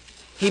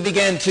 He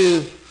began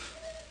to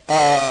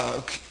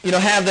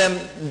have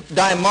them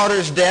die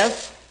martyr's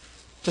death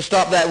to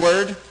stop that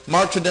Word,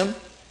 martyrdom,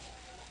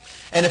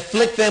 and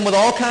afflict them with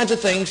all kinds of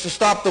things to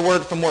stop the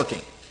Word from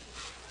working.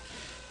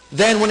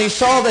 Then when he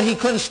saw that he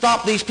couldn't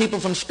stop these people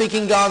from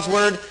speaking God's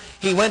Word,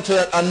 he went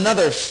to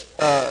another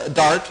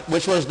dart,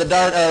 which was the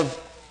dart of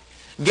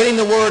getting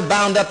the Word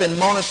bound up in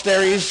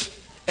monasteries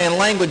and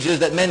languages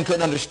that men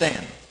couldn't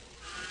understand.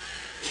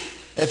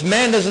 If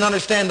man doesn't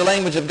understand the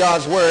language of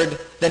God's Word,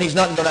 then he's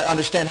not going to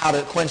understand how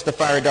to quench the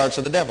fiery darts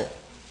of the devil.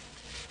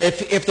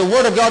 If the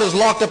Word of God is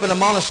locked up in a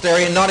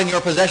monastery and not in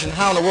your possession,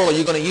 how in the world are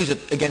you going to use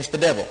it against the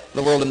devil,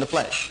 the world and the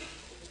flesh?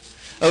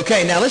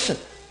 Okay, now listen.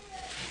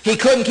 He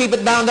couldn't keep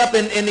it bound up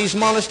in these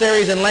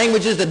monasteries and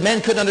languages that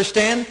men couldn't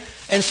understand,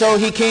 and so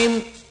he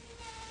came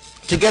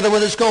together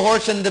with his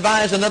cohorts and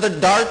devised another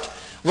dart.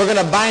 We're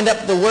going to bind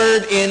up the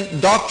Word in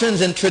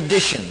doctrines and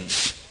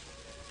traditions.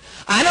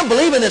 I don't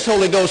believe in this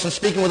Holy Ghost and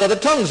speaking with other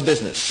tongues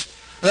business.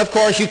 And of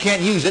course, you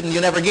can't use it and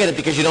you'll never get it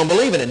because you don't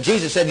believe in it.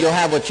 Jesus said you'll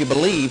have what you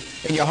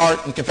believe in your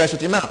heart and confess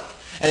with your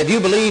mouth. And if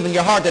you believe in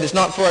your heart that it's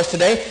not for us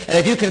today, and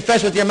if you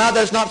confess with your mouth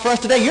that it's not for us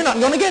today, you're not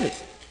going to get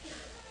it.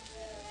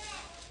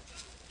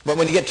 But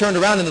when you get turned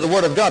around into the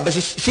Word of God, but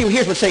see,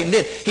 here's what Satan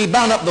did. He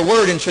bound up the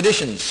Word in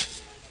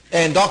traditions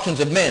and doctrines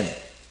of men.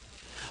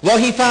 Well,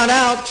 he found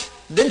out,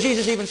 didn't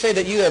Jesus even say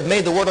that you have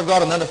made the Word of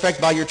God of none effect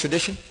by your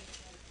tradition?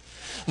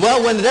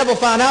 Well, when the devil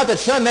found out that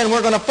some men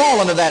weren't going to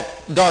fall under that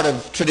dart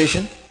of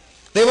tradition,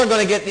 they weren't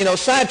going to get,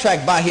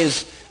 sidetracked by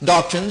his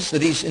doctrines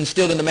that he's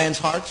instilled into man's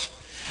hearts.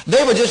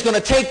 They were just going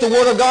to take the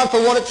Word of God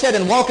for what it said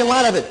and walk in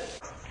line of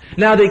it.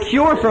 Now, the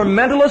cure for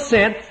mental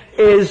assent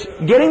is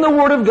getting the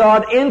Word of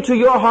God into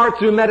your heart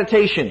through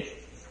meditation.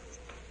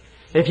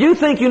 If you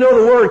think you know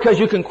the Word because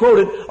you can quote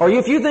it, or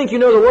if you think you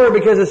know the Word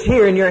because it's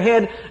here in your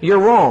head, you're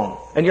wrong,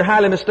 and you're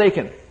highly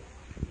mistaken.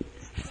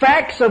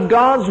 Facts of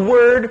God's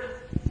Word,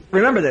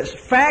 remember this,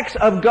 facts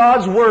of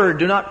God's Word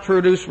do not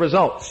produce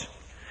results.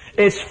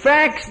 It's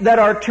facts that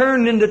are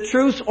turned into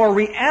truths or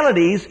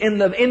realities in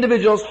the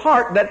individual's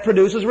heart that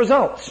produces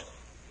results.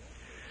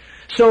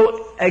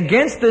 So,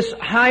 against this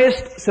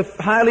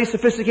highly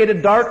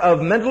sophisticated dart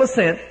of mental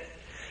assent,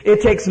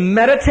 it takes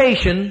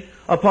meditation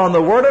upon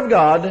the Word of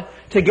God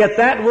to get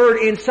that Word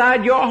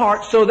inside your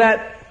heart so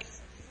that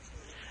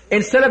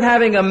instead of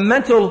having a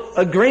mental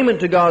agreement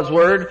to God's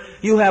Word,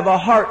 you have a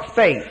heart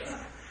faith.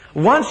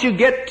 Once you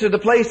get to the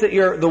place that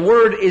the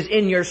Word is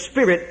in your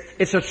spirit,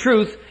 it's a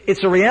truth,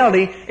 it's a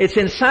reality, it's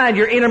inside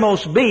your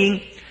innermost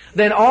being,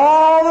 then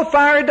all the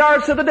fiery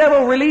darts of the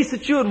devil released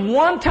at you at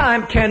one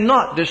time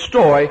cannot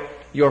destroy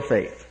your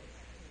faith.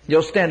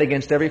 You'll stand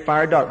against every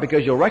fire dart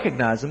because you'll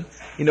recognize them,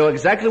 you know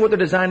exactly what they're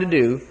designed to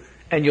do,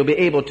 and you'll be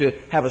able to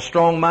have a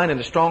strong mind and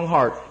a strong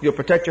heart. You'll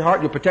protect your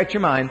heart, you'll protect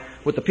your mind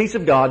with the peace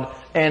of God,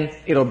 and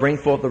it'll bring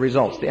forth the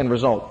results, the end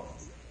result.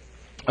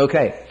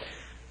 Okay.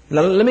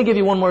 Now, let me give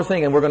you one more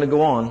thing and we're going to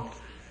go on.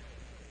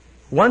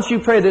 Once you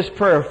pray this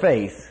prayer of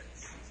faith,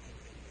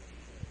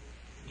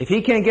 if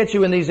He can't get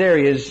you in these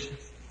areas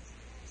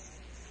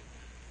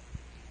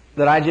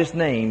that I just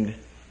named,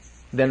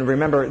 then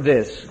remember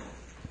this.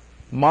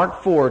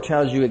 Mark 4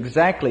 tells you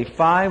exactly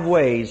 5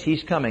 ways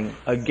He's coming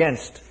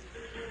against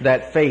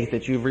that faith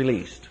that you've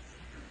released.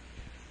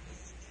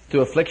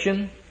 Through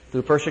affliction,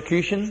 through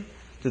persecution,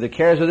 through the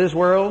cares of this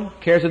world,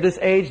 cares of this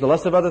age, the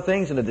lust of other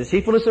things, and the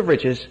deceitfulness of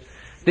riches.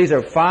 These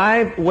are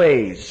 5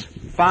 ways,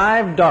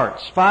 5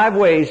 darts, 5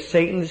 ways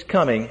Satan's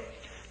coming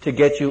to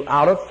get you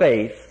out of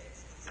faith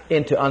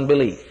into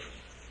unbelief,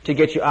 to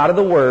get you out of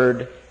the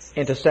Word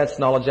into sense,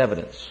 knowledge,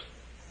 evidence.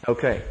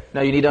 Okay.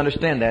 Now you need to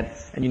understand that,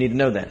 and you need to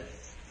know that.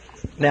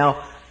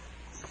 Now,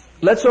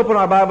 let's open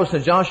our Bibles to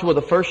Joshua,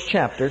 the 1st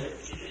chapter.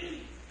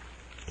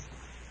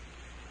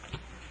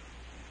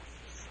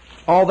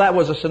 All that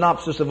was a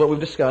synopsis of what we've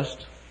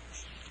discussed.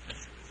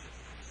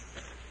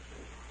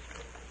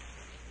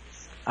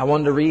 I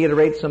wanted to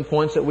reiterate some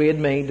points that we had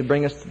made to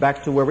bring us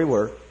back to where we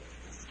were.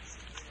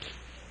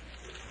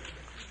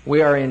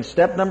 We are in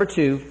step number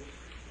 2.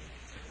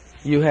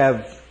 You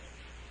have,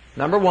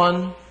 number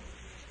 1,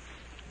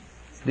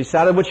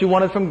 decided what you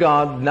wanted from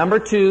God. Number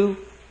 2,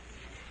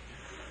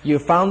 you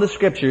found the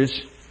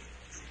Scriptures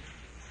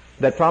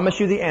that promise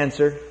you the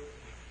answer,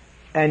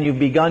 and you've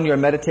begun your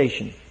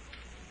meditation.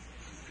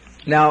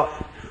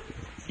 Now,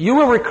 you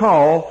will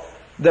recall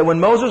that when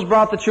Moses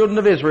brought the children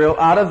of Israel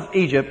out of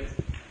Egypt,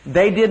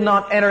 they did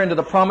not enter into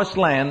the promised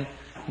land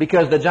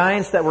because the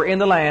giants that were in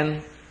the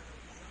land,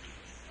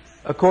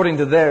 according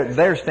to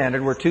their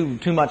standard, were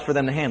too much for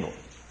them to handle.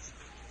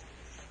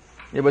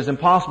 It was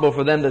impossible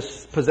for them to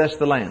possess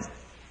the land.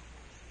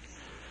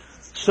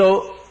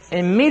 So,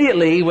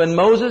 immediately when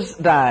Moses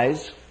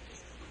dies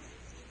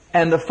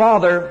and the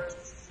father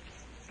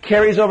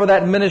carries over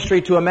that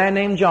ministry to a man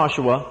named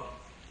Joshua,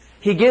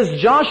 he gives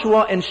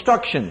Joshua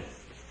instruction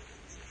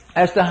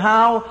as to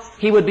how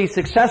he would be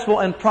successful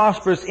and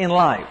prosperous in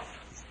life,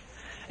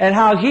 and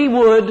how he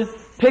would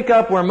pick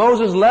up where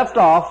Moses left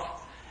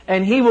off,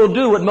 and he will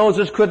do what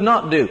Moses could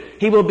not do.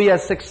 He will be a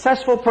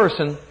successful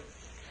person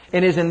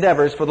in his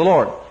endeavors for the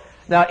Lord.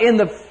 Now, in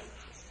the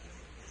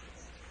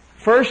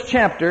 1st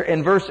chapter,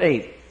 in verse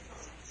 8,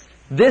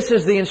 this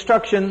is the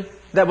instruction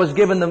that was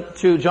given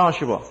to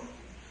Joshua.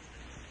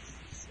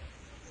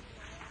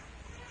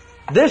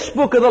 This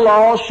book of the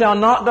law shall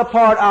not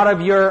depart out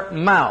of your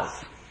mouth.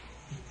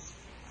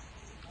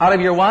 Out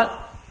of your what?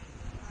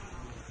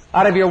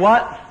 Out of your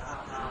what?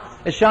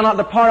 It shall not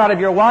depart out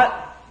of your what?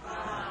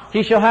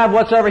 He shall have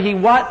whatsoever he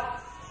what?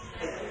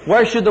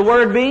 Where should the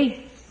word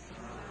be?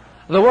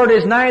 The word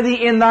is nigh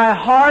thee in thy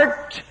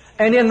heart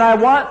and in thy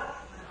what?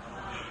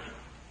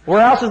 Where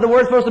else is the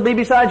word supposed to be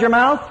besides your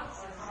mouth?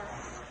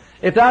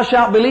 If thou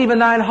shalt believe in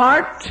thine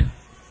heart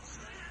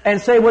and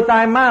say with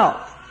thy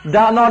mouth,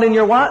 doubt not in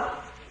your what?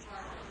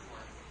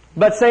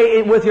 But say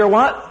it with your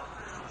what?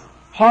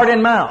 Heart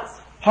and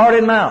mouth. Heart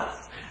and mouth.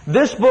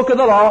 This book of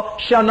the law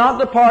shall not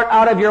depart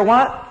out of your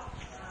what?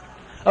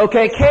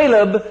 Okay,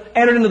 Caleb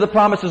entered into the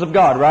promises of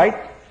God,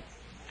 right?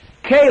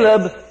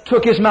 Caleb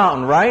took his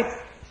mountain, right?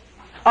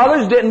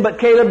 Others didn't, but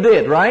Caleb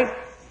did, right?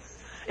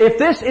 if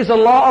this is a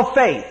law of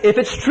faith, if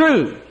it's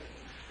true,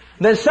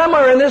 then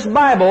somewhere in this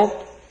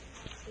Bible,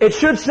 it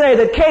should say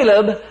that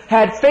Caleb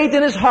had faith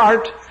in his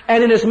heart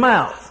and in his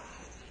mouth.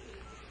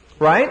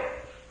 Right?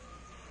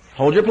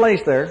 Hold your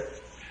place there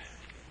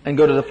and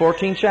go to the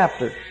 14th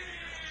chapter.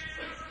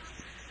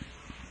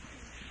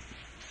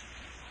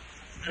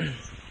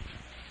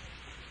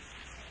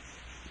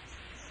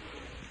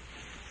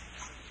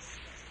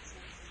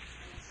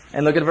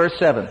 And look at verse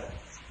 7.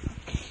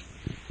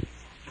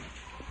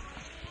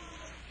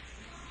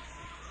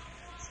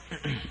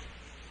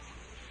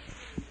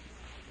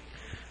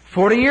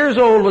 "40 years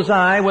old was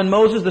I when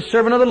Moses, the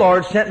servant of the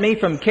Lord, sent me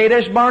from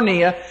Kadesh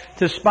Barnea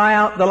to spy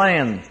out the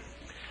land.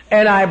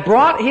 And I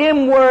brought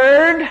him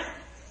word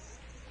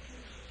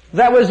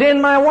that was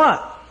in my"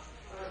 what?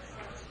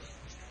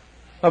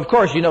 Of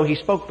course, you know he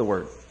spoke the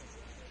word.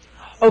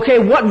 Okay,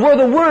 what were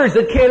the words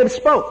that Caleb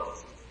spoke?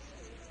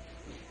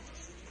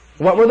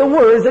 What were the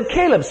words that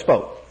Caleb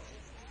spoke?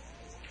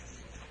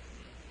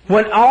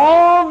 When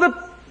all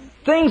the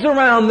things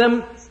around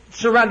them,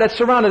 that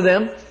surrounded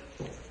them,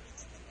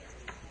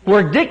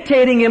 were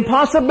dictating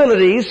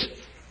impossibilities,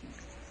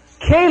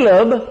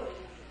 Caleb,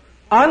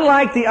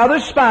 unlike the other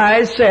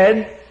spies,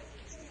 said,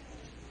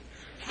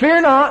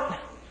 "Fear not,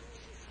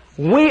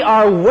 we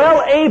are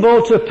well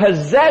able to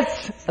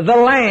possess the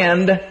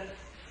land.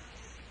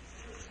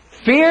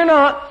 Fear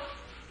not,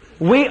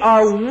 we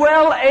are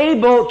well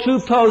able to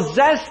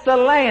possess the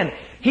land."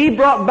 He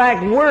brought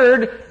back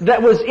word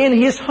that was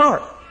in his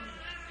heart.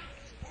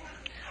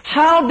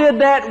 How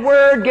did that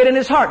word get in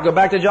his heart? Go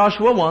back to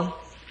Joshua 1.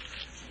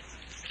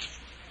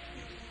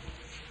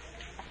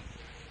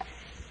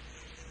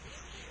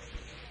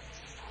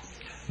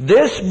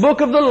 "This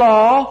book of the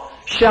law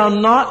shall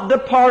not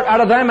depart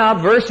out of thy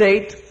mouth," verse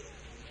 8,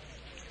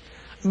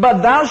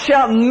 "but thou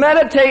shalt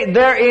meditate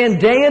therein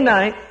day and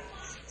night,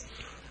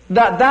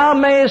 that thou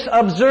mayest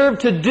observe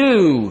to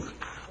do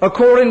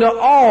according to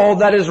all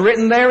that is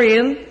written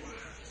therein."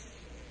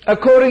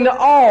 According to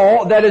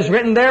all that is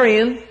written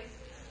therein.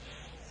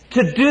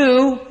 To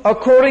do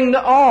according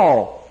to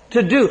all.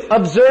 To do.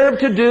 Observe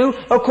to do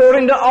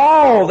according to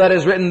all that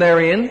is written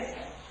therein.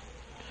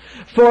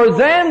 "For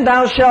then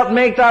thou shalt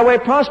make thy way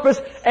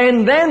prosperous,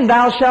 and then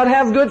thou shalt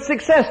have good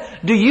success."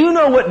 Do you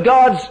know what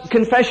God's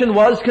confession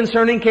was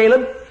concerning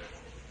Caleb?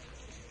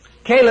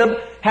 "Caleb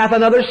hath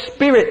another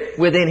spirit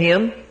within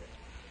him,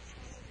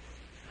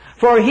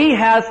 for he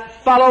hath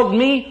followed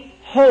me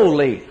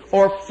wholly,"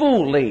 or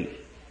fully,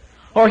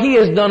 or he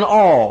has done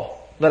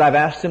all that I've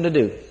asked him to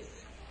do.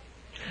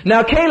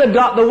 Now Caleb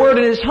got the word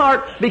in his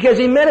heart because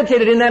he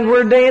meditated in that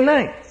word day and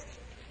night.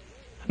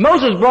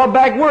 Moses brought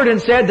back word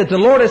and said that the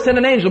Lord has sent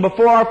an angel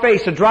before our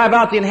face to drive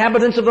out the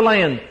inhabitants of the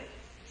land.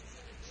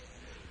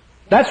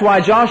 That's why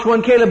Joshua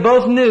and Caleb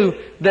both knew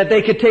that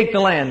they could take the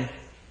land.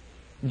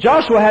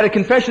 Joshua had a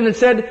confession that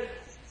said,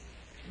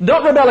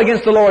 "Don't rebel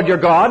against the Lord your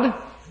God.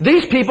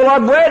 These people are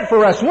bread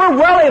for us. We're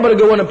well able to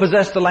go in and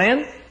possess the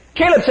land."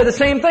 Caleb said the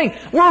same thing.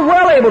 We're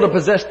well able to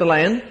possess the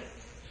land.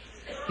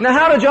 Now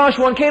how did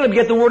Joshua and Caleb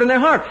get the word in their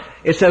heart?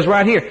 It says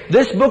right here,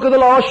 "This book of the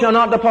law shall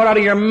not depart out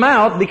of your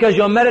mouth, because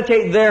you'll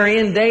meditate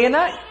therein day and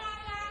night."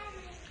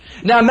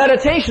 Now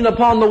meditation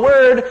upon the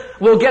word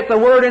will get the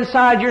word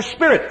inside your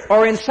spirit,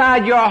 or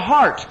inside your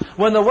heart.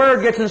 When the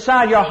word gets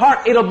inside your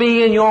heart, it'll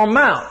be in your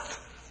mouth.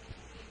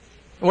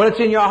 When it's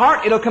in your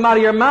heart, it'll come out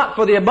of your mouth.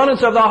 "For the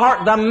abundance of the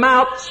heart, the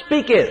mouth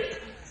speaketh."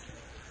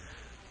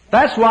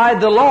 That's why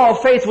the law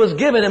of faith was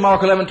given in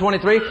Mark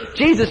 11:23.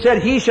 Jesus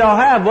said, "He shall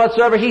have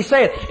whatsoever he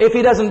saith." If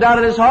he doesn't doubt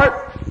in his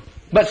heart,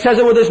 but says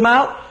it with his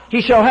mouth,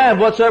 he shall have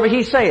whatsoever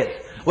he saith.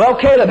 Well,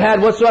 Caleb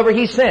had whatsoever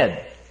he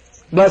said.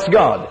 Bless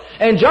God.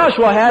 And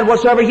Joshua had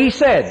whatsoever he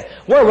said.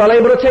 We're well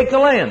able to take the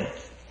land.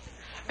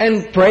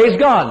 And praise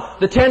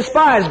God, the 10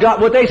 spies got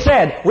what they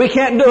said. "We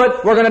can't do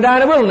it. We're going to die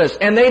in the wilderness."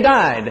 And they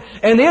died.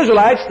 And the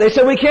Israelites, they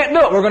said, "We can't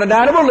do it. We're going to die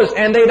in the wilderness."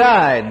 And they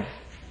died.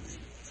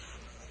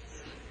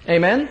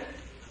 Amen?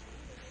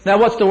 Now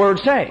what's the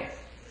word say?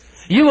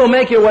 You will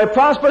make your way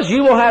prosperous.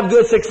 You will have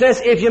good success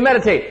if you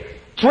meditate.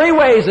 3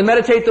 ways to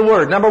meditate the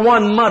word. Number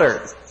 1,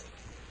 mutter.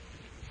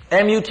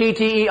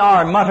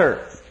 M-U-T-T-E-R, mutter.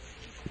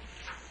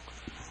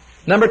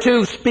 Number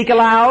 2, speak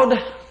aloud.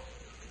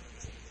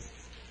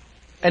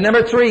 And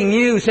number 3,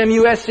 muse,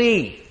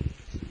 M-U-S-E,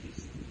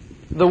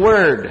 the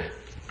word.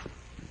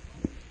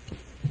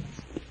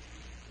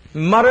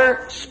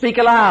 Mutter, speak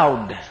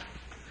aloud.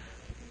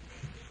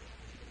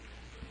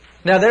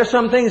 Now there's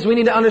some things we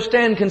need to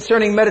understand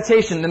concerning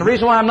meditation. And the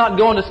reason why I'm not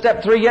going to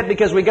step 3 yet,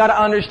 because we got to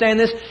understand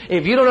this.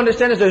 If you don't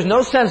understand this, there's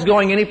no sense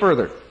going any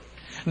further.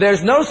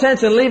 There's no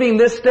sense in leaving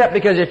this step,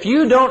 because if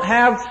you don't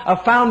have a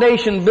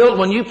foundation built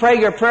when you pray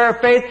your prayer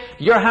of faith,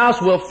 your house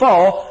will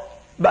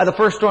fall by the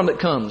first storm that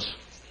comes.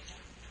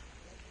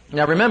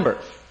 Now remember,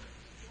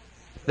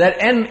 that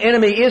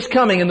enemy is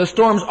coming and the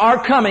storms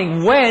are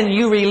coming when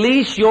you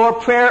release your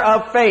prayer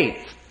of faith.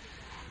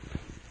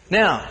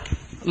 Now,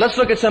 let's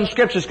look at some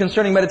scriptures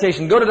concerning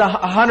meditation. Go to the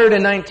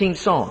 119th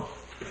Psalm.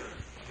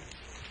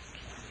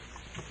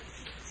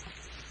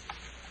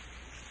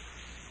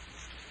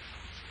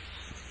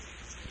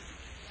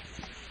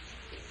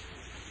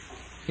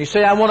 You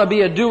say, I want to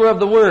be a doer of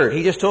the Word.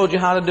 He just told you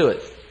how to do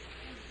it.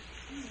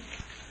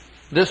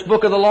 This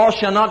book of the law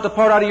shall not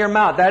depart out of your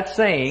mouth. That's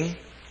saying.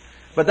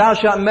 But thou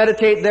shalt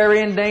meditate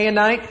therein day and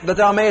night, that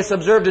thou mayest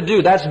observe to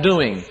do. That's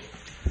doing.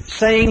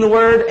 Saying the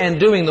Word and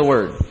doing the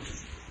Word.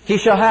 He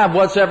shall have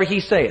whatsoever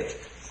he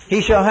saith.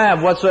 He shall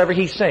have whatsoever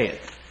he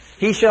saith.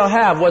 He shall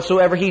have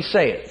whatsoever he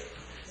saith.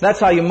 That's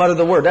how you mutter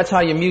the Word. That's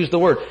how you muse the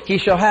Word. He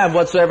shall have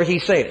whatsoever he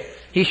saith.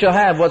 He shall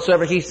have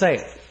whatsoever he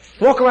saith.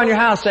 Walk around your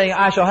house saying,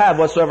 I shall have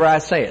whatsoever I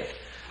saith.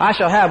 I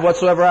shall have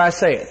whatsoever I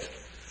saith.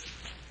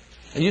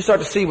 And you start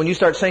to see when you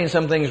start saying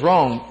some things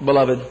wrong,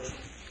 beloved,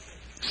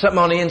 something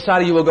on the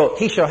inside of you will go,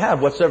 he shall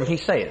have whatsoever he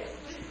saith.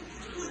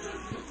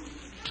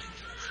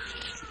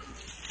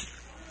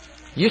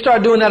 You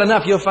start doing that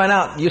enough, you'll find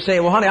out. You say,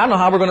 well, honey, I don't know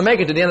how we're going to make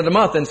it to the end of the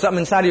month. And something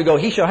inside of you go,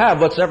 he shall have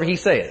whatsoever he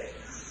saith.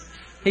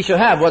 He shall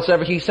have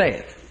whatsoever he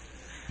saith.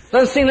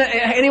 Doesn't seem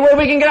any way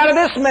we can get out of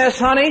this mess,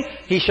 honey.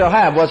 He shall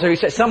have whatsoever he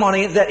saith.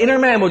 That inner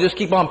man will just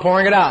keep on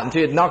pouring it out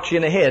until it knocks you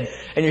in the head.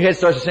 And your head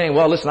starts saying,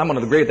 well, listen, I'm going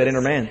to agree with that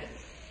inner man.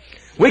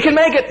 We can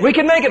make it. We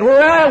can make it.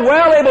 We're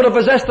well able to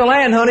possess the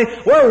land, honey.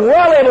 We're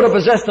well able to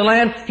possess the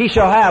land. He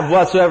shall have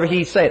whatsoever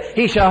he saith.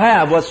 He shall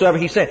have whatsoever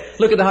he saith.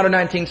 Look at the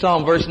 119th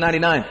Psalm, verse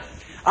 99.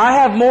 I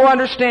have more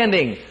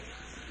understanding.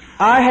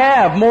 I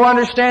have more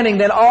understanding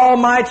than all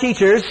my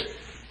teachers.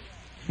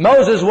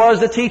 Moses was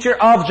the teacher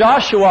of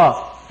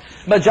Joshua.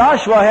 But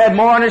Joshua had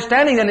more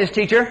understanding than his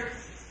teacher.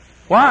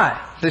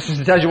 Why? This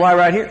tells you why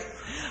right here.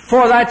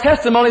 For thy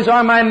testimonies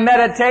are my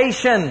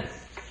meditation.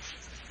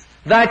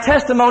 Thy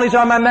testimonies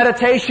are my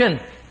meditation.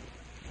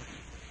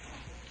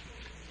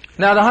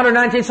 Now the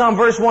 119th Psalm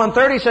verse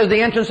 130 says,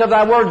 the entrance of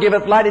thy word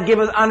giveth light, it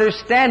giveth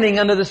understanding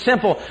unto the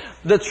simple.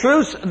 The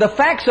truths, the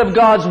facts of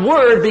God's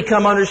word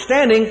become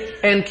understanding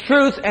and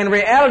truth and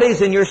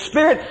realities in your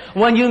spirit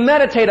when you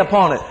meditate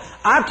upon it.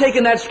 I've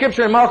taken that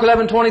scripture in Mark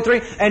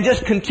 11:23 and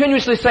just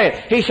continuously say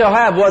it. He shall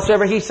have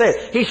whatsoever he said.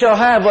 He shall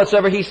have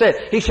whatsoever he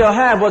said. He shall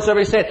have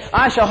whatsoever he said.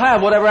 I shall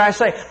have whatever I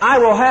say. I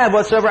will have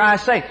whatsoever I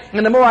say.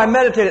 And the more I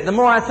meditate it, the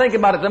more I think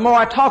about it, the more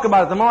I talk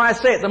about it, the more I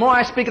say it, the more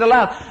I speak it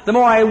aloud, the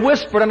more I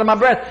whisper it under my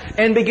breath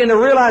and begin to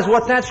realize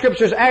what that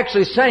scripture is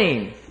actually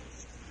saying,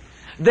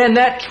 then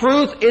that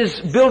truth is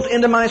built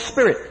into my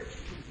spirit.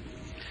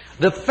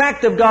 The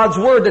fact of God's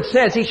word that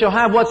says he shall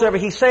have whatsoever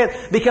he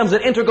saith becomes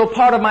an integral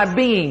part of my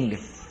being.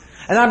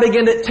 And I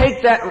begin to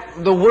take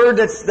the word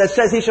that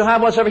says he shall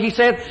have whatsoever he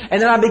saith,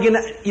 and then I begin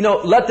to,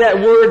 let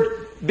that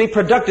word be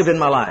productive in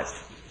my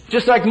life.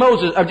 Just like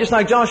Moses, or just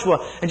like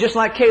Joshua, and just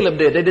like Caleb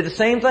did. They did the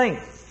same thing.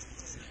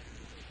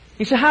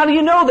 You say, how do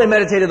you know they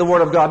meditated the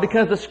word of God?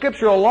 Because the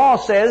scriptural law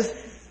says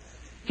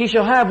he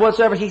shall have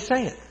whatsoever he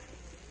saith.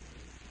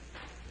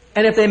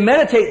 And if they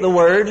meditate the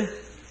word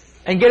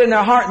and get it in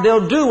their heart,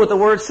 they'll do what the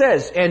word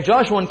says. And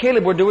Joshua and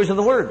Caleb were doers of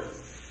the word.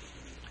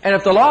 And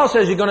if the law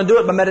says you're going to do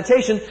it by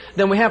meditation,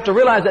 then we have to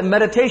realize that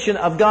meditation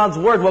of God's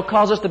word will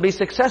cause us to be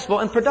successful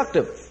and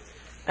productive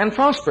and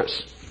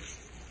prosperous.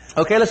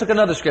 Okay, let's look at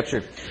another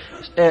scripture.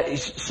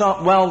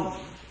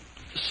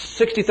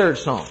 63rd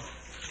Psalm.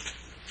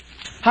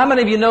 How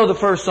many of you know the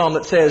first Psalm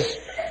that says,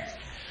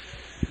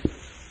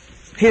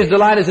 his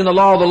delight is in the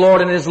law of the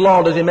Lord, and in his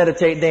law does he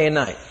meditate day and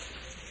night.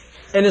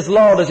 In his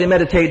law does he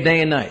meditate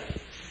day and night.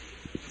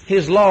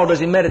 His law does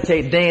he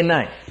meditate day and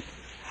night.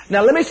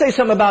 Now let me say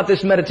something about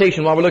this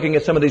meditation while we're looking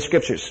at some of these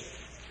scriptures.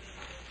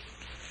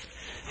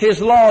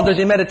 His law does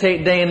he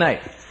meditate day and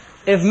night.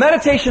 If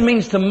meditation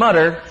means to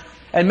mutter,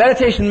 and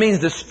meditation means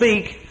to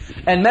speak,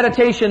 and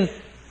meditation,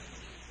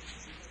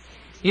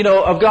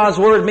 of God's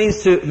word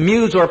means to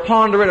muse or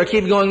ponder it or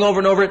keep going over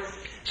and over it,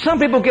 some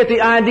people get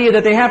the idea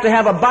that they have to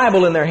have a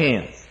Bible in their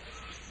hand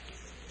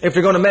if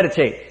they're going to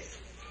meditate.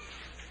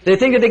 They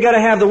think that they got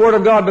to have the Word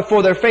of God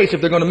before their face if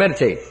they're going to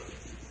meditate.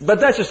 But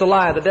that's just a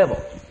lie of the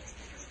devil.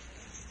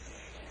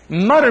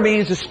 Mutter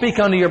means to speak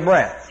under your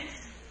breath.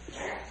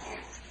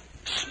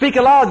 Speak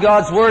aloud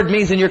God's Word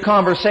means in your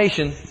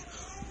conversation.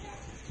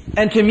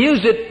 And to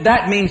muse it,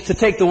 that means to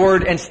take the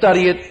Word and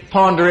study it,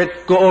 ponder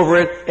it, go over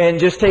it, and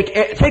just take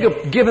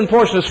a given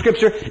portion of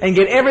Scripture and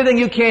get everything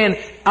you can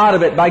out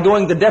of it by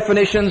going to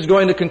definitions,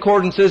 going to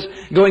concordances,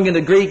 going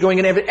into Greek, going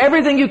into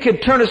everything you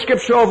could turn a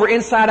Scripture over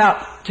inside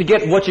out to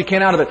get what you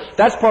can out of it.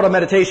 That's part of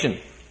meditation.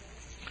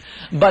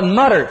 But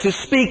mutter, to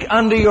speak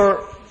under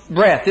your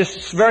breath,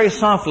 just very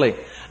softly.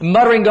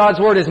 Muttering God's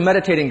Word is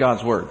meditating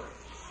God's Word.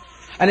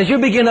 And as you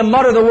begin to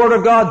mutter the Word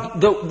of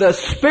God, the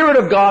Spirit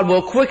of God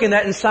will quicken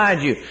that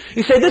inside you.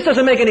 You say, this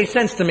doesn't make any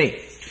sense to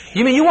me.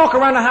 You mean you walk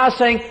around the house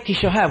saying, he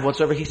shall have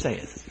whatsoever he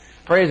saith.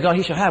 Praise God,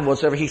 he shall have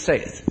whatsoever he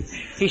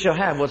saith. He shall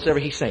have whatsoever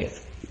he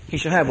saith. He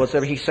shall have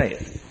whatsoever he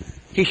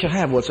saith. He shall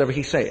have whatsoever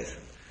he saith.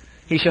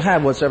 He shall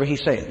have whatsoever he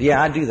saith.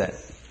 Yeah, I do that.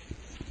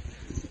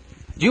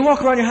 Do you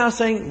walk around your house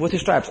saying, with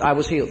his stripes I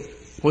was healed.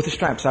 With his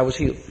stripes I was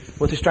healed.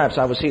 With his stripes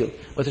I was healed.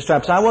 With his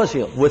stripes I was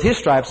healed. With his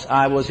stripes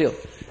I was healed.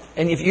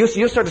 And if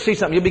you start to see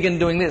something, you begin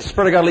doing this.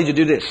 Spirit of God leads you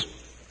to do this.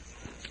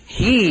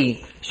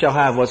 He shall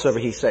have whatsoever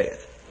he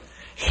saith.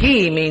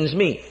 He means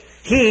me.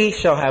 He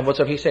shall have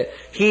whatsoever he saith.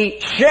 He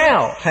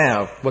shall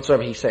have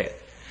whatsoever he saith.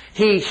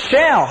 He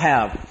shall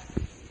have.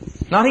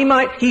 Not he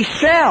might, he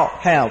shall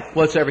have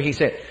whatsoever he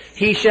said.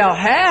 He shall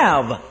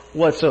have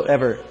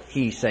whatsoever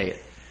he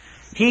saith.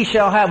 He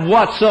shall have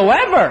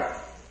whatsoever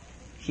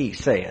he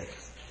saith.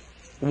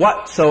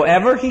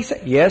 Whatsoever he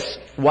said. Yes,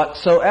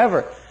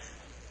 whatsoever.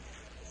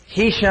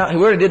 He shall,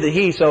 we already did the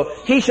he, so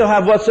he shall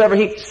have whatsoever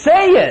he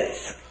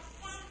saith.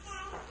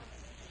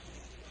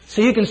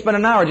 So you can spend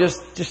an hour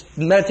just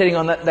meditating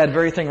on that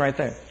very thing right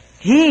there.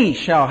 He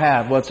shall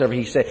have whatsoever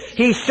he saith.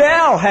 He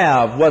shall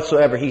have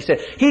whatsoever he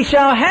saith. He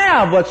shall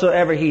have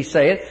whatsoever he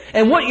saith.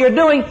 And what you're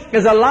doing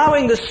is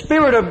allowing the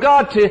Spirit of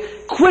God to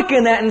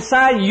quicken that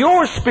inside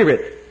your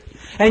spirit.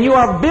 And you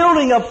are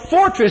building a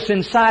fortress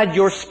inside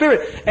your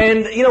spirit.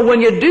 And,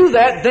 when you do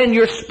that, then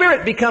your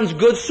spirit becomes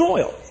good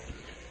soil.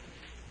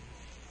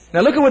 Now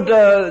look at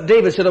what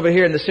David said over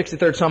here in the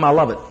 63rd Psalm. I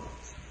love it.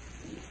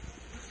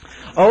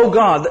 O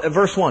God,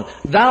 verse 1,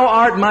 Thou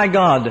art my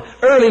God,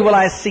 early will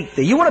I seek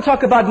Thee. You want to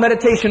talk about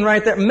meditation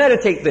right there?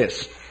 Meditate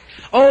this.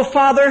 O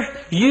Father,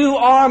 You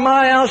are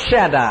my El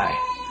Shaddai.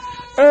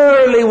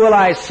 Early will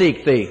I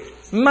seek Thee.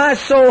 My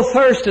soul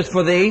thirsteth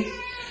for Thee,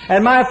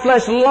 and my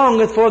flesh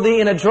longeth for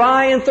Thee in a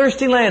dry and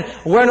thirsty land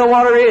where no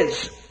water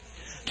is,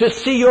 to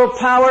see Your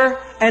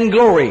power and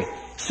glory,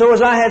 so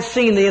as I had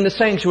seen Thee in the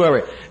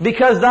sanctuary.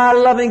 Because Thy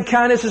loving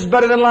kindness is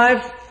better than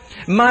life,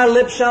 my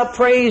lips shall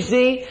praise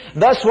Thee.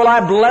 Thus will I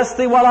bless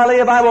Thee while I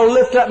live. I will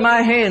lift up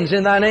my hands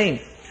in Thy name.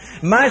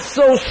 My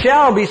soul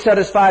shall be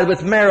satisfied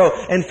with marrow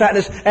and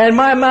fatness, and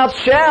my mouth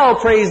shall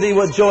praise Thee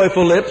with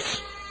joyful lips.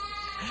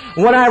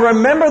 When I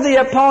remember Thee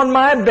upon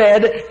my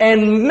bed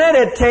and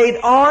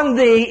meditate on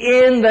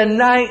Thee in the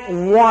night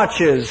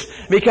watches,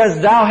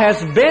 because Thou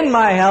hast been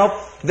my help,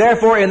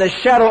 therefore in the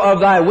shadow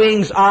of Thy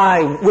wings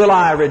will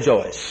I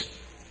rejoice.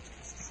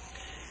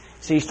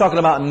 See, he's talking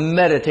about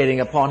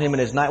meditating upon Him in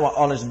his night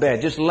on his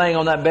bed. Just laying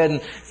on that bed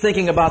and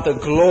thinking about the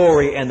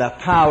glory and the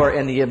power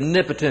and the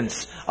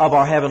omnipotence of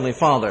our Heavenly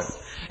Father.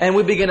 And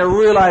we begin to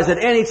realize that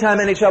anytime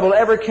any trouble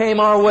ever came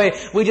our way,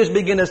 we just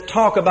begin to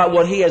talk about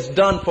what He has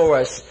done for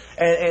us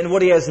and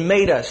what He has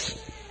made us.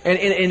 And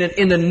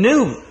in the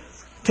New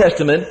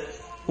Testament,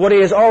 what He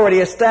has already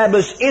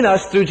established in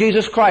us through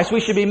Jesus Christ.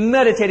 We should be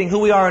meditating who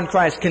we are in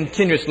Christ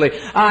continuously.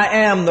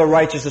 I am the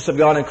righteousness of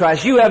God in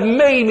Christ. You have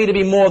made me to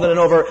be more than an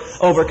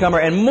overcomer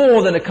and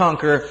more than a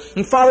conqueror.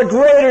 And Father,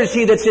 greater is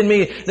He that's in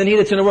me than he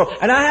that's in the world.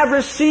 And I have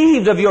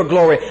received of Your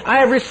glory.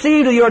 I have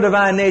received of Your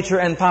divine nature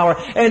and power.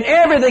 And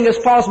everything is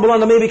possible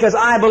unto me because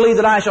I believe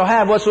that I shall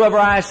have whatsoever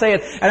I say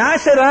it. And I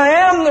said,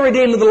 I am the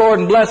redeemed of the Lord,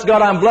 and bless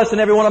God, I'm blessed in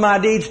every one of my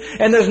deeds.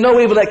 And there's no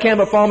evil that can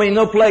befall me,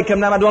 no plague come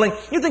nigh my dwelling.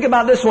 You think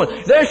about this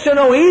one. There shall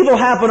no evil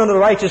happen unto the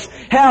righteous.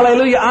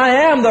 Hallelujah. I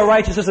am the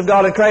righteousness of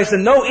God in Christ,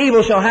 and no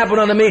evil shall happen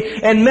unto me.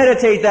 And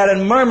meditate that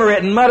and murmur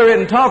it and mutter it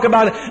and talk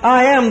about it.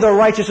 I am the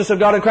righteousness of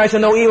God in Christ,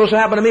 and no evil shall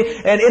happen to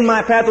me. And in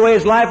my pathway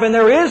is life, and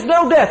there is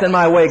no death in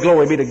my way.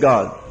 Glory be to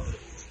God.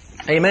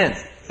 Amen.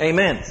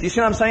 Amen. You see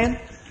what I'm saying?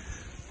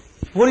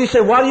 What do you say?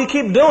 Why do you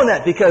keep doing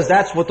that? Because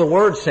that's what the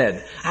Word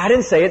said. I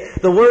didn't say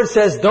it. The Word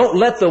says, don't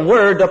let the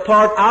Word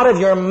depart out of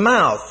your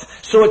mouth,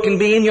 so it can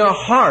be in your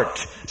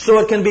heart, so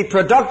it can be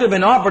productive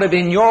and operative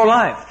in your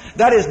life.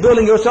 That is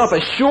building yourself a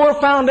sure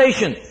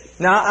foundation.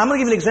 Now, I'm going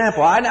to give you an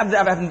example. I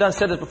haven't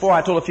said this before.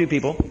 I told a few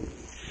people.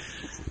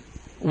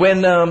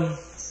 When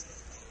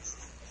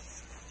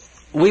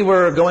we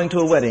were going to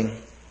a wedding,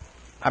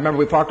 I remember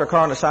we parked our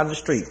car on the side of the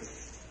street.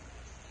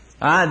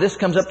 This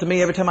comes up to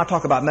me every time I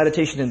talk about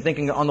meditation and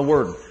thinking on the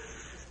Word.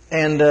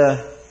 And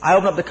I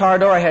opened up the car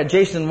door. I had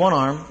Jason in one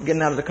arm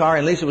getting out of the car,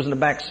 and Lisa was in the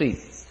back seat.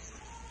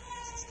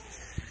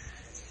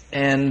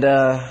 And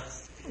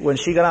when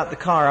she got out the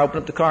car, I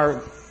opened up the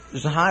car.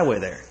 There's a highway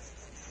there.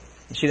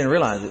 And she didn't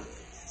realize it.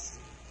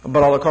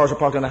 But all the cars were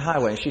parked on the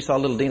highway. And she saw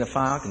little Dina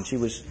Falk, and she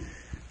was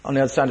on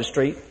the other side of the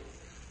street.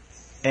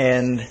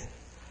 And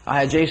I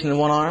had Jason in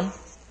one arm.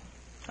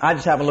 I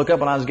just happened to look up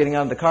when I was getting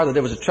out of the car that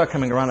there was a truck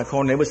coming around the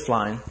corner, and it was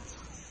flying.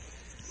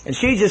 And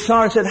she just saw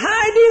her and said,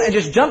 "Hi, Dina," and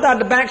just jumped out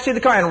the back seat of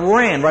the car and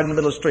ran right in the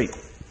middle of the street.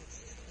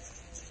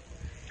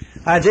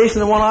 I had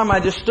Jason in one arm. I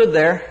just stood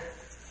there.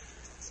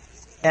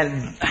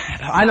 And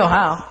I know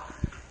how.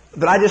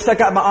 But I just stuck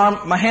out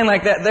my hand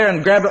like that there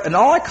and grabbed it, and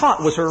all I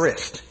caught was her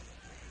wrist.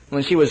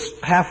 When she was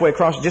halfway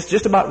across,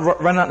 just about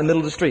running out in the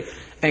middle of the street,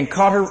 and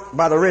caught her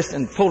by the wrist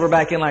and pulled her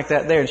back in like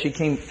that there, and she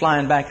came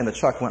flying back, and the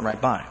truck went right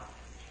by.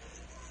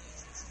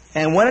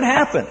 And when it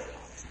happened,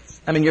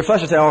 I mean, your flesh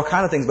would say all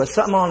kind of things, but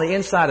something on the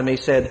inside of me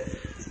said,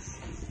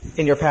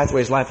 in your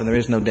pathway is life and there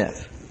is no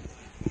death.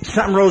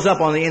 Something rose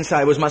up on the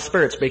inside. It was my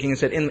spirit speaking and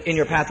said, in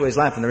your pathway is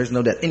life and there is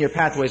no death. In your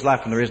pathway is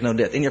life and there is no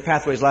death. In your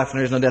pathway is life and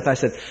there is no death. I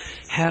said,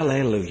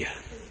 hallelujah.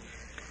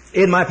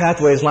 In my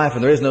pathway is life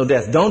and there is no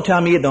death. Don't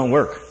tell me it don't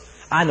work.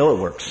 I know it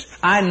works.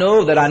 I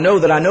know that I know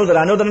that I know that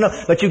I know that I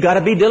know. But you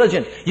gotta be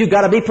diligent. You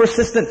gotta be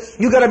persistent.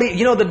 You gotta be,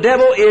 the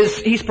devil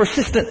he's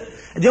persistent.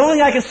 The only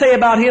thing I can say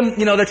about him,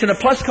 that's in a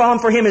plus column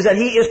for him is that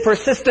he is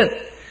persistent.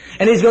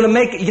 And he's gonna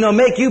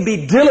make you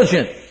be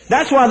diligent.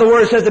 That's why the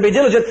Word says to be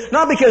diligent.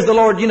 Not because the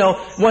Lord,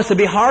 wants to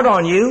be hard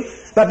on you,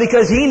 but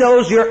because He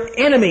knows your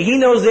enemy. He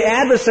knows the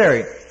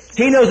adversary.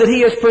 He knows that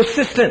He is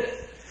persistent.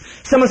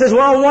 Someone says,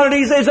 well, one of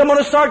these days I'm going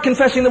to start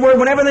confessing the Word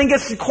when everything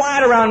gets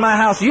quiet around my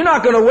house. You're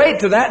not going to wait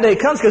till that day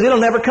comes because it'll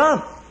never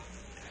come.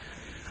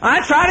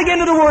 I try to get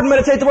into the Word and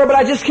meditate the Word, but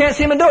I just can't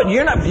seem to do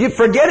it. You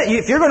forget it.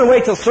 If you're going to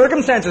wait till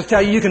circumstances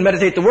tell you can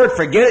meditate the Word,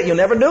 forget it. You'll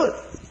never do it.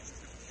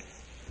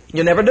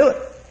 You'll never do it.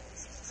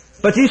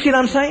 But you see what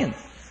I'm saying?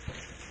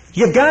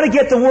 You've got to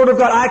get the Word of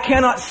God. I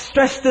cannot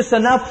stress this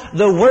enough.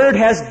 The Word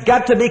has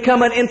got to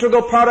become an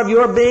integral part of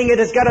your being. It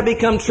has got to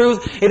become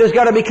truth. It has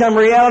got to become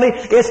reality.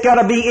 It's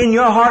got to be in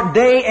your heart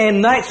day and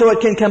night so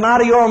it can come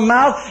out of your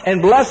mouth.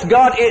 And bless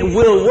God, it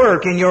will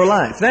work in your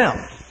life.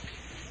 Now,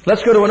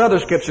 let's go to another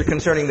scripture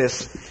concerning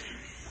this.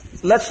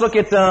 Let's look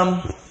at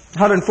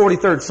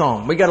 143rd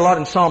Psalm. We got a lot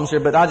in Psalms here,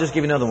 but I'll just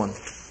give you another one.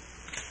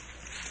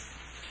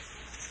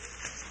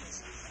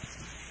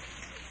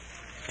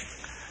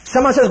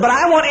 Someone says, but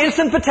I want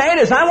instant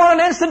potatoes. I want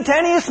an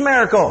instantaneous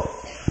miracle.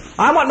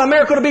 I want my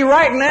miracle to be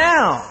right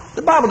now.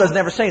 The Bible doesn't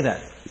ever say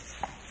that.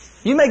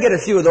 You may get a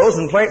few of those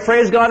and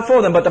praise God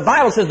for them, but the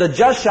Bible says the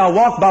just shall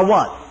walk by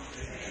what?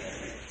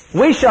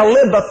 We shall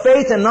live by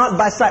faith and not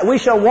by sight. We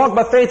shall walk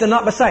by faith and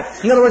not by sight.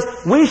 In other words,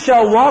 we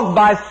shall walk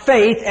by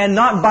faith and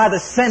not by the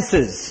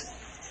senses.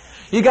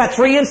 You got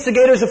three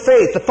instigators of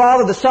faith, the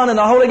Father, the Son, and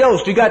the Holy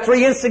Ghost. You got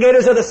three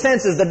instigators of the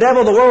senses, the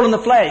devil, the world, and the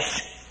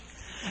flesh.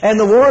 And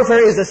the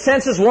warfare is the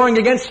senses warring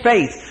against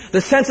faith.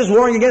 The senses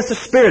warring against the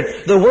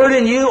Spirit. The Word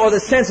in you or the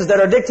senses that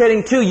are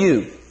dictating to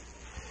you.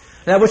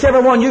 Now,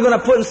 whichever one you're going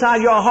to put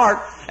inside your heart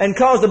and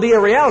cause to be a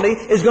reality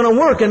is going to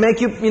work and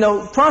make you,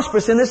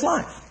 prosperous in this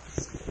life.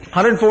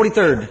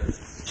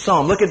 143rd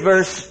Psalm. Look at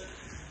verse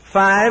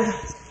 5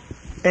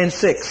 and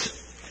 6.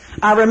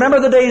 I remember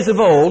the days of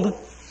old.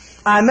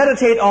 I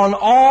meditate on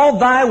all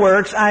Thy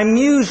works. I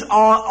muse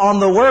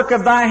on the work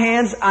of Thy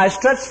hands. I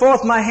stretch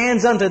forth my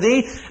hands unto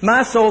Thee.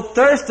 My soul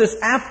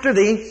thirsteth after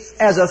Thee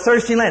as a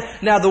thirsty land.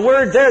 Now the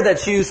word there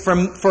that's used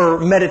for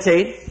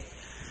meditate,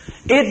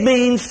 it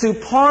means to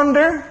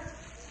ponder.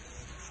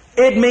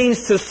 It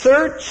means to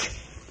search.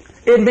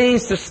 It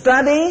means to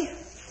study.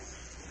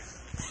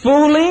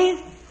 Fully.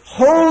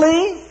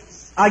 Wholly.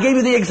 I gave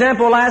you the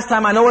example last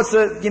time. I know it's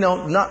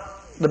not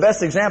the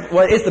best example.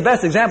 Well, it's the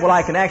best example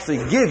I can actually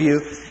give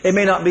you. It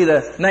may not be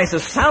the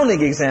nicest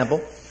sounding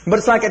example, but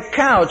it's like a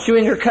cow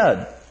chewing her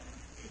cud.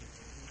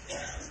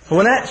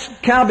 When that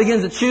cow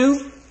begins to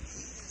chew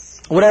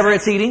whatever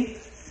it's eating,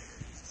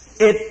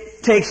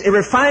 it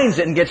refines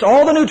it and gets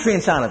all the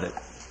nutrients out of it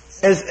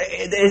as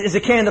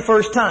it can the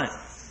first time.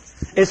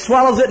 It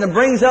swallows it and it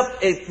brings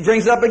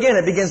up again.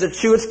 It begins to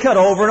chew its cud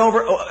over and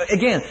over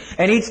again.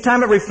 And each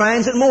time it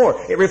refines it more.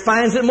 It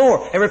refines it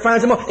more. It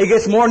refines it more. It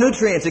gets more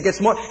nutrients. It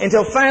gets more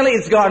until finally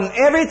it's gotten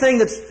everything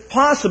that's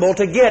possible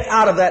to get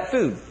out of that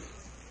food.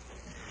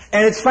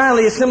 And it's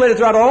finally assimilated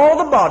throughout all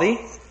the body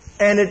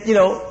and it,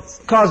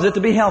 causes it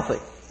to be healthy.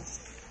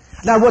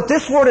 Now what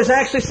this word is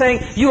actually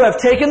saying, you have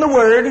taken the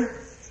word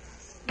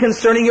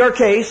concerning your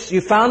case.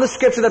 You found the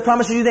scripture that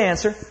promises you the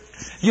answer.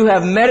 You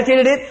have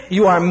meditated it,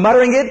 you are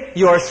muttering it,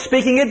 you are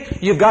speaking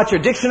it, you've got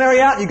your dictionary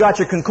out, you've got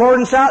your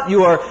concordance out,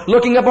 you are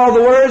looking up all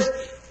the words.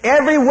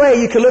 Every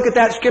way you can look at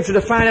that scripture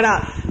to find it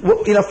out,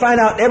 find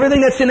out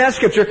everything that's in that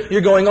scripture, you're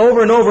going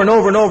over and over and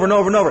over and over and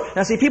over and over.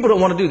 Now see, people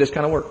don't want to do this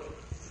kind of work.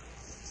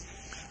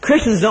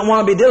 Christians don't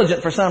want to be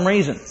diligent for some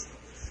reason.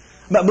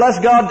 But bless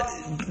God,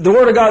 the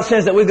Word of God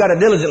says that we've got to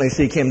diligently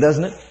seek Him,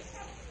 doesn't it?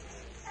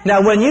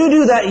 Now when you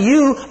do that,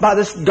 by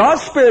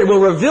God's Spirit,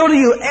 will reveal to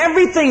you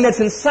everything that's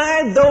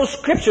inside those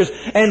scriptures.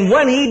 And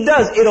when He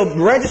does, it'll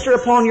register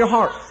upon your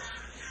heart.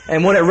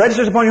 And when it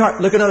registers upon your heart,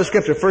 look at another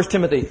scripture, 1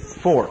 Timothy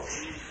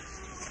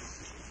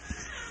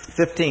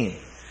 4:15.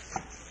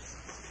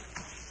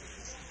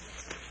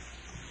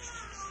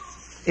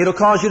 It'll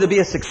cause you to be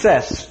a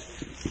success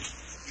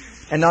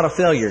and not a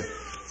failure.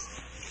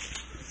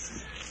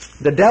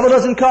 The devil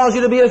doesn't cause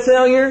you to be a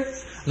failure.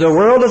 The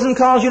world doesn't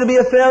cause you to be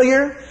a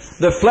failure.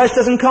 The flesh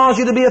doesn't cause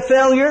you to be a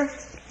failure.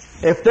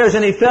 If there's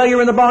any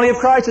failure in the body of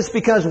Christ, it's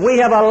because we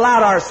have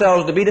allowed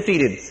ourselves to be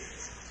defeated.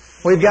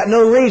 We've got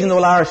no reason to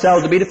allow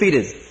ourselves to be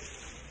defeated.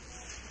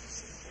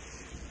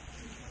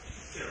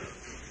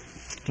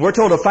 We're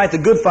told to fight the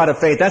good fight of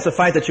faith. That's a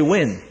fight that you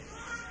win.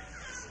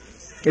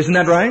 Isn't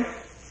that right?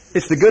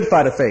 It's the good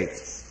fight of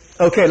faith.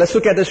 Okay, let's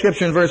look at the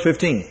scripture in verse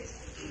 15.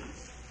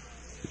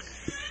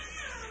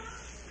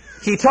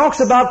 He talks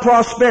about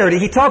prosperity.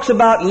 He talks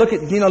about,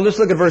 let's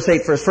look at verse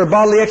 8 first. For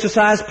bodily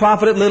exercise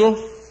profiteth little,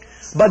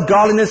 but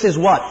godliness is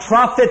what?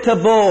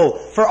 Profitable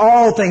for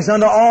all things,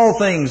 unto all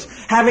things.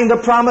 Having the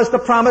promise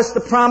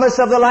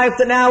of the life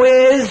that now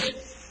is.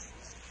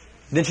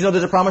 Didn't you know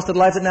there's a promise to the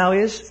life that now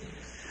is?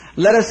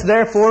 Let us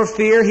therefore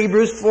fear,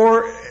 Hebrews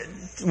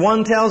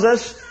 4:1 tells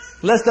us,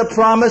 lest the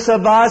promise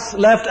of us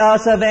left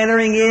us of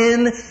entering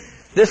in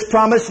this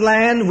promised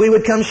land, we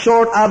would come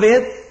short of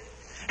it.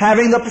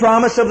 Having the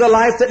promise of the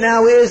life that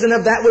now is and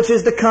of that which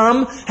is to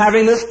come,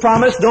 having this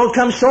promise, don't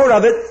come short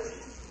of it.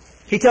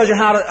 He tells you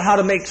how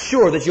to make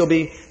sure that you'll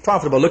be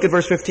profitable. Look at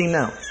verse 15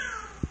 now.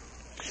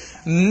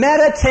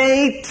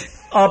 Meditate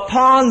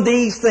upon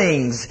these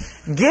things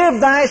Give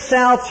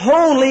thyself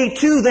wholly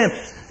to them.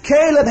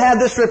 Caleb had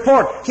this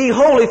report. He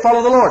wholly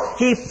followed the Lord.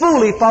 He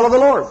fully followed the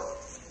Lord.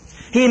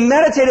 He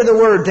meditated the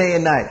Word day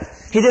and night.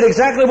 He did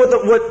exactly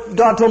what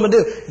God told him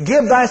to do.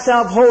 Give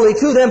thyself wholly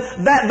to them,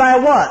 that thy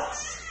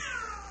what?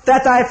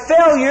 That thy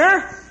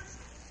failure?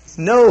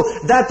 No,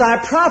 that thy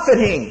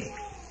profiting.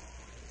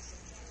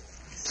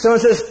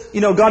 Someone says,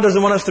 God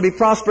doesn't want us to be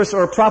prosperous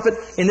or profit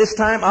in this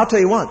time. I'll tell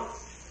you what.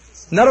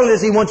 Not only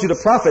does He want you to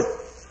profit,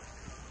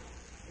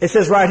 it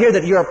says right here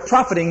that your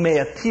profiting may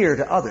appear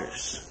to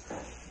others.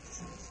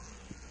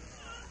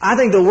 I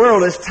think the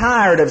world is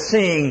tired of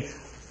seeing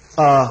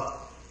a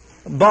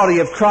body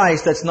of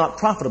Christ that's not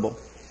profitable.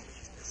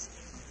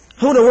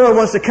 Who in the world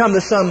wants to come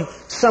to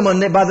someone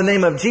by the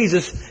name of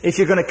Jesus if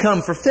you're going to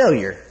come for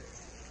failure?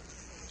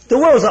 The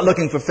world's not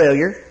looking for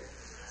failure.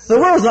 The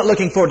world's not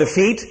looking for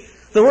defeat.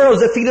 The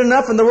world's defeated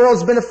enough and the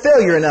world's been a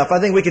failure enough. I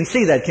think we can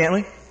see that, can't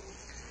we?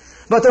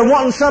 But they're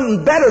wanting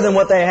something better than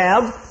what they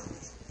have.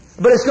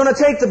 But it's going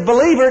to take the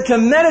believer to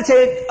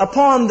meditate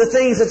upon the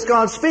things that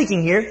God's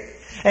speaking here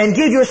and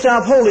give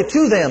yourself wholly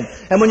to them.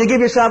 And when you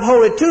give yourself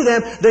wholly to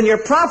them, then your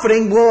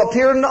profiting will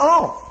appear in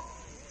all.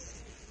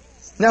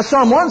 Now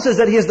Psalm 1 says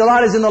that His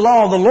delight is in the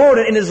law of the Lord,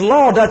 and in His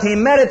law doth He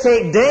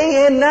meditate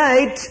day and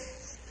night.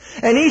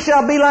 And He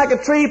shall be like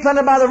a tree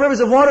planted by the rivers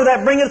of water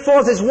that bringeth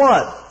forth His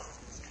what?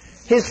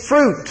 His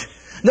fruit.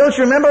 Don't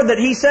you remember that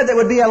He said there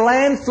would be a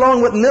land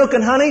flowing with milk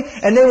and honey,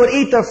 and they would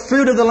eat the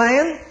fruit of the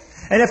land?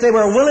 And if they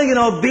were willing and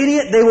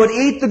obedient, they would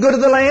eat the good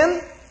of the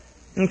land?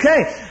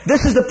 Okay.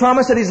 This is the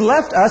promise that He's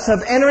left us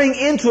of entering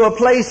into a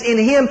place in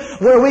Him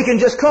where we can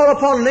just call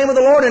upon the name of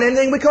the Lord, and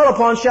anything we call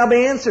upon shall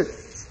be answered.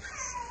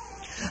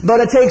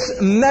 But it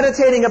takes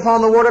meditating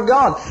upon the Word of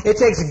God. It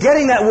takes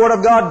getting that Word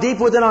of God deep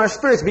within our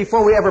spirits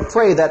before we ever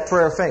pray that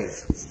prayer of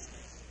faith.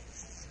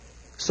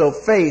 So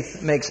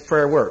faith makes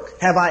prayer work.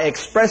 Have I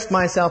expressed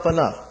myself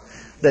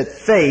enough that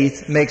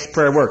faith makes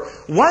prayer work?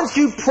 Once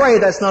you pray,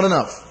 that's not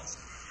enough.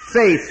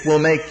 Faith will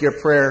make your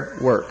prayer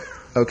work.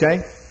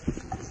 Okay?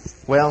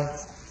 Well,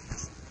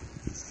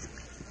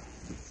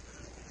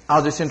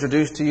 I'll just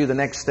introduce to you the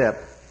next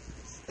step.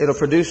 It'll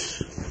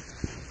produce...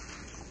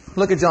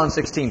 Look at John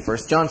 16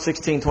 first. John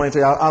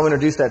 16:23. I'll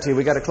introduce that to you.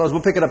 We've got to close.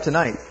 We'll pick it up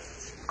tonight.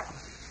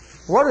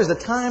 Where does the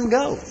time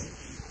go?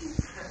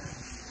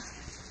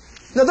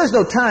 No, there's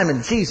no time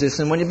in Jesus.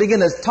 And when you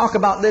begin to talk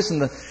about this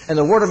and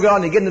the Word of God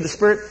and you get into the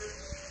Spirit,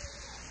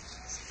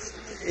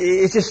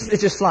 it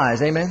just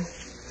flies. Amen?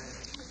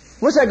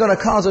 What's that going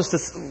to cause us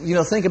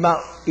to think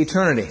about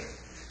eternity?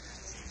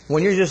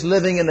 When you're just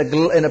living in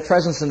the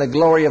presence and the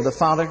glory of the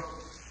Father,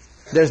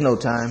 there's no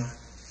time.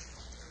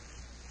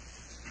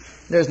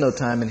 There's no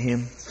time in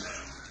Him.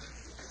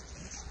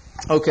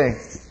 Okay.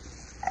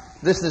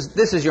 This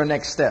is your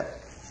next step.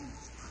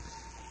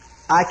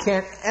 I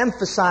can't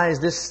emphasize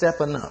this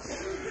step enough.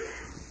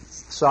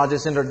 So I'll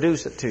just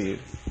introduce it to you.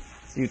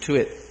 You to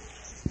it.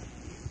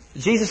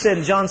 Jesus said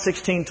in John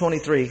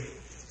 16:23,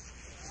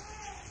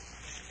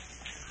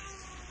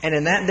 and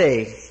in that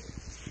day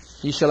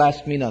you shall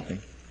ask me nothing.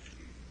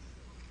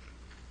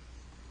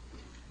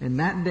 In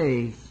that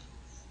day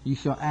you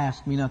shall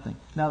ask me nothing.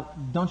 Now,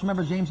 don't you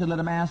remember James said, let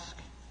him ask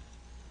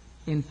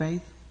in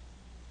faith?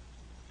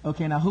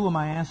 Okay, now who am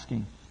I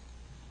asking?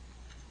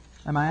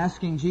 Am I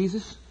asking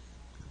Jesus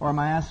or am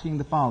I asking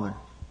the Father?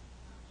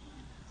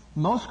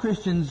 Most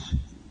Christians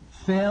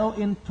fail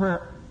in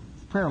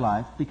prayer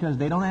life because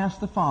they don't ask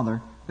the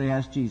Father, they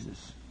ask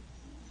Jesus.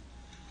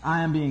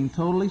 I am being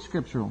totally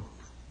scriptural.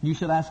 You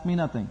shall ask me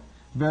nothing.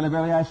 Verily,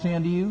 verily, I say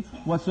unto you,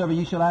 whatsoever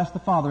you shall ask the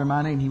Father in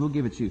my name, He will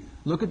give it you.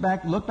 Look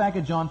back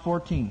at John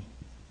 14.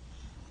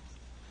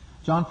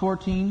 John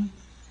 14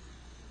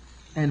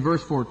 and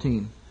verse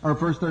 14, or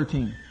verse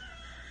 13.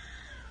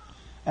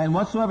 And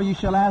whatsoever you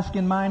shall ask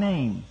in my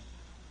name.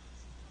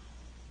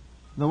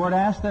 The word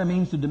ask there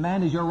means to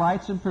demand is your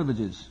rights and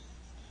privileges.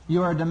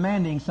 You are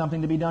demanding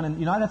something to be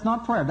done. That's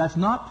not prayer. That's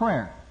not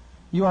prayer.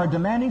 You are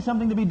demanding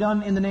something to be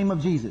done in the name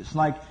of Jesus.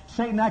 Like,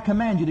 Satan, I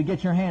command you to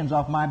get your hands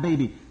off my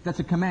baby. That's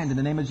a command in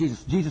the name of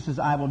Jesus. Jesus says,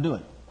 I will do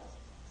it.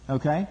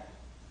 Okay?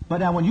 But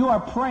now when you are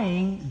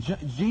praying,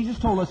 Jesus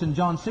told us in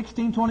John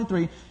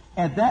 16:23,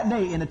 at that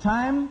day, in the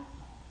time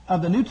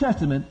of the New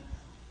Testament,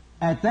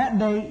 at that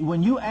day,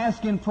 when you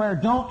ask in prayer,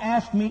 don't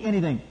ask me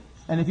anything.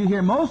 And if you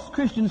hear most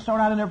Christians start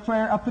out in their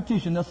prayer of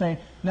petition, they'll say,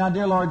 now,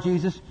 dear Lord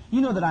Jesus,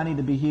 you know that I need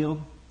to be healed.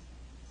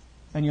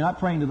 And you're not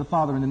praying to the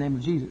Father in the name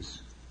of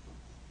Jesus.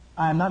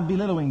 I am not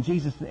belittling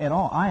Jesus at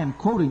all. I am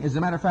quoting. As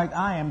a matter of fact,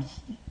 I am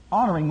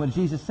honoring what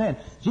Jesus said.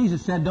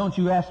 Jesus said, don't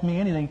you ask me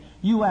anything.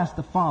 You ask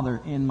the Father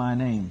in my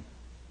name.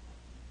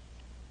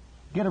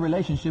 Get a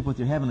relationship with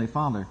your Heavenly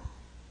Father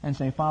and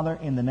say, Father,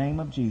 in the name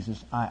of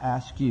Jesus, I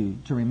ask you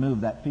to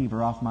remove that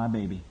fever off my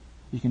baby.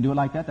 You can do it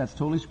like that. That's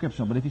totally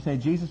scriptural. But if you say,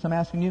 Jesus, I'm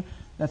asking you,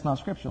 that's not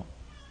scriptural.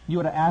 You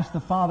would have asked the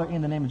Father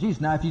in the name of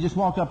Jesus. Now, if you just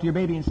walked up to your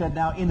baby and said,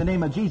 now, in the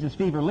name of Jesus,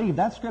 fever, leave,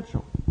 that's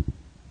scriptural.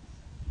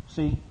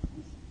 See,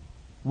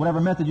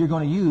 whatever method you're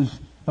going to use,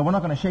 but we're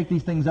not going to shake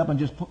these things up and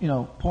just,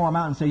 pour them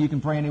out and say you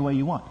can pray any way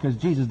you want, because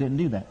Jesus didn't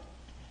do that.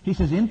 He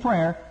says, in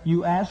prayer,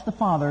 you ask the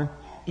Father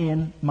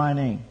in my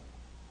name.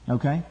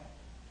 Okay?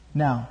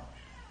 Now,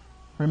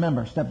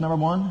 remember, step number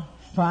 1,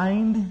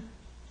 find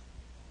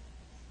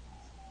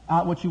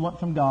out what you want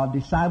from God.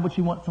 Decide what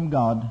you want from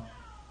God.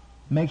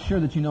 Make sure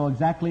that you know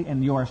exactly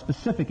and you are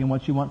specific in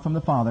what you want from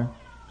the Father.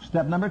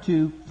 Step number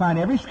 2, find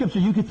every scripture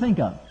you could think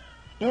of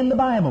in the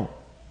Bible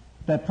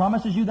that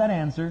promises you that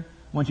answer.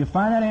 Once you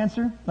find that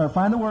answer, or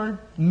find the Word,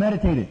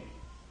 meditate it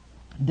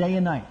day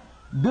and night.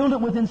 Build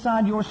it within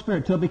inside your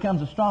spirit till it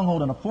becomes a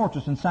stronghold and a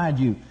fortress inside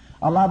you.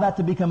 Allow that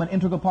to become an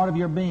integral part of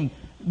your being.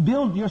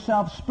 Build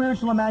yourself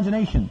spiritual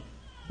imagination.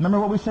 Remember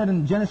what we said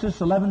in Genesis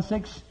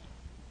 11:6?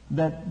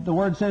 That the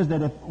Word says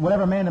that if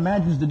whatever man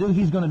imagines to do,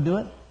 he's going to do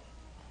it.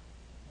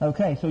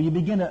 Okay, so you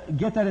begin to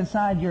get that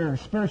inside your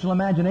spiritual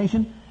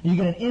imagination, and you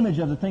get an image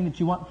of the thing that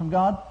you want from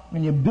God,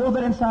 and you build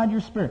it inside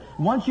your spirit.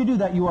 Once you do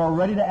that, you are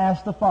ready to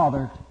ask the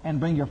Father and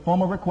bring your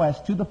formal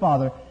request to the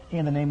Father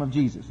in the name of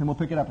Jesus. And we'll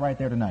pick it up right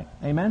there tonight.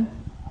 Amen?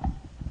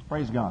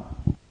 Praise God.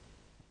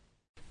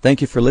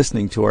 Thank you for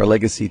listening to our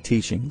legacy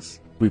teachings.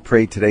 We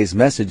pray today's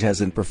message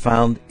has a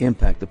profound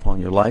impact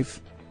upon your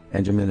life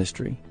and your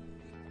ministry.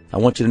 I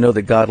want you to know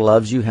that God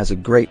loves you, has a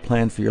great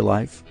plan for your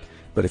life.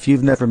 But if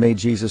you've never made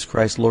Jesus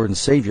Christ Lord and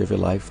Savior of your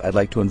life, I'd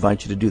like to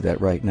invite you to do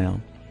that right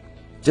now.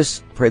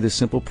 Just pray this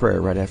simple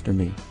prayer right after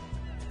me.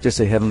 Just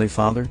say, Heavenly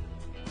Father,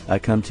 I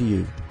come to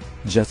you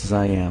just as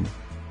I am,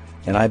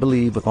 and I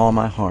believe with all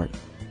my heart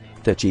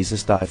that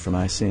Jesus died for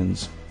my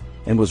sins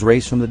and was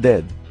raised from the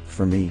dead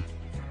for me.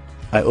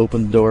 I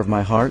open the door of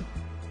my heart.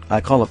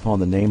 I call upon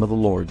the name of the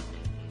Lord.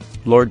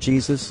 Lord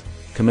Jesus,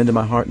 come into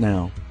my heart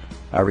now.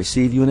 I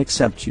receive you and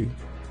accept you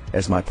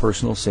as my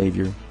personal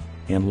Savior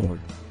and Lord.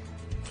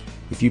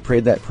 If you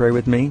prayed that prayer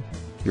with me,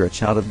 you're a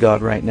child of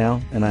God right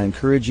now, and I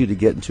encourage you to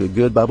get into a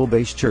good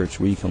Bible-based church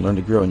where you can learn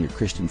to grow in your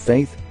Christian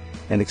faith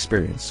and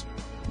experience.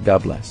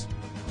 God bless.